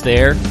 rate us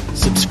there,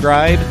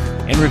 subscribe,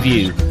 and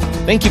review.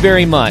 Thank you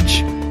very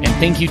much, and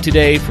thank you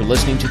today for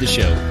listening to the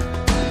show.